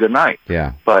sleep, have a good night.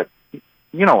 Yeah. But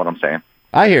you know what I'm saying.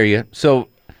 I hear you. So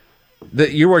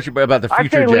you're worried about the I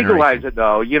future say generation. legalize it,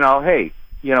 though. Hey,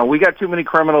 we got too many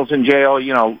criminals in jail.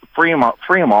 Free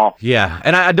them all. Yeah,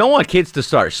 and I don't want kids to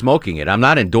start smoking it. I'm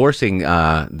not endorsing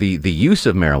the use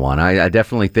of marijuana. I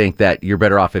definitely think that you're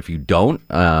better off if you don't.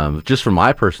 Just from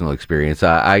my personal experience,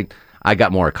 I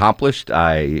got more accomplished.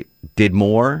 I did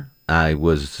more. I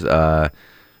was,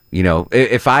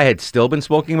 if I had still been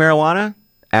smoking marijuana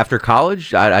after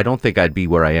college, I don't think I'd be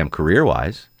where I am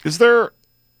career-wise.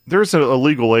 There's a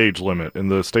legal age limit in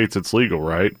the states it's legal,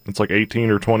 right? It's like 18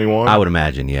 or 21? I would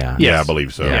imagine, yeah. Yeah, I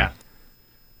believe so. Yeah.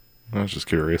 I was just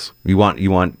curious. You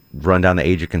want run down the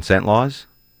age of consent laws?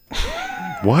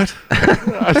 What?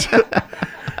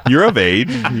 You're of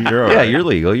age. You're right. You're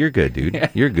legal. You're good, dude.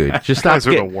 You're good. Just stop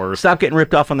getting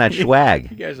ripped off on that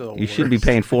swag. You guys are the You shouldn't be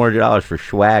paying $400 for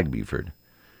swag, Buford.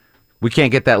 We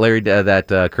can't get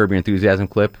that Curb Your Enthusiasm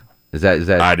clip. Is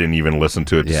that? I didn't even listen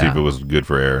to it to see if it was good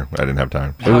for air. I didn't have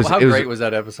time. How great was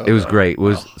that episode? It was great.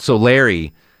 So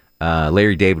Larry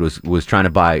David was trying to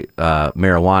buy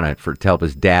marijuana to help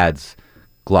his dad's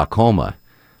glaucoma,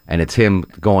 and it's him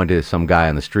going to some guy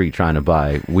on the street trying to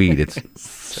buy weed. It's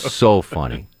so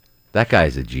funny. That guy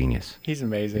is a genius. He's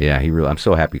amazing. Yeah, I'm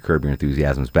so happy Curb Your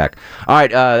Enthusiasm's back. All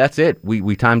right, that's it.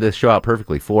 We timed this show out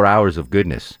perfectly. 4 hours of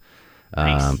goodness.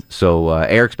 Nice. So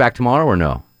Eric's back tomorrow or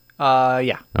no?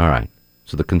 Yeah. All right.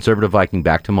 So the Conservative Viking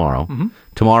back tomorrow. Mm-hmm.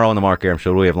 Tomorrow on the Mark Arum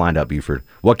Show, what do we have lined up, Buford?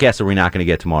 What guests are we not going to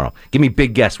get tomorrow? Give me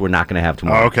big guests we're not going to have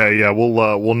tomorrow. Okay, yeah,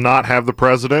 we'll not have the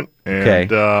president. And,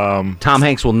 Tom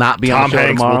Hanks will not be on the show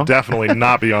tomorrow. Tom Hanks will definitely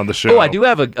not be on the show. Oh, I do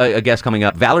have a guest coming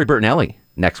up, Valerie Bertinelli,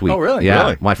 next week. Oh, really? Yeah,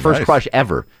 Really? my first Nice. crush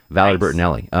ever, Valerie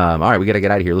Bertinelli. All right, we got to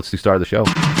get out of here. Let's do Star of the Show.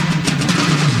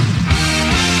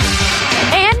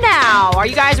 And now, are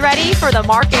you guys ready for the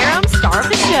Mark Arum Star of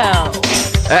the Show?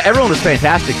 Everyone was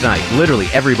fantastic tonight, literally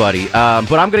everybody.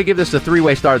 But I'm going to give this a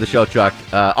three-way Star of the Show, Chuck.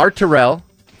 Art Terrell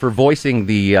for voicing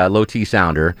the Low T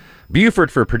Sounder,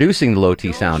 Buford for producing the Low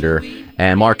T Sounder,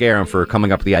 and Mark Arum for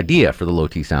coming up with the idea for the Low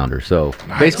T Sounder. So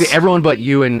basically everyone but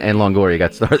you and Longoria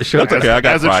got Star of the Show. That's okay, I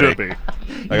got As Friday. it should be.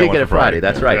 You did get it Friday,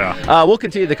 that's right. Yeah. We'll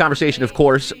continue the conversation, of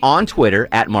course, on Twitter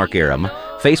at Mark Arum,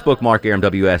 Facebook Mark Arum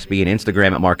WSB, and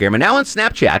Instagram at Mark Arum, and now on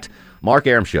Snapchat, Mark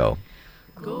Arum Show.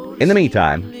 In the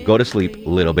meantime, go to sleep,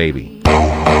 little baby.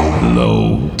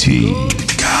 Low T.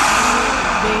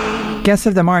 Guests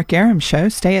of the Mark Arum Show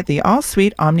stay at the All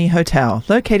Suite Omni Hotel,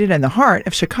 located in the heart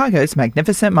of Chicago's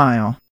Magnificent Mile.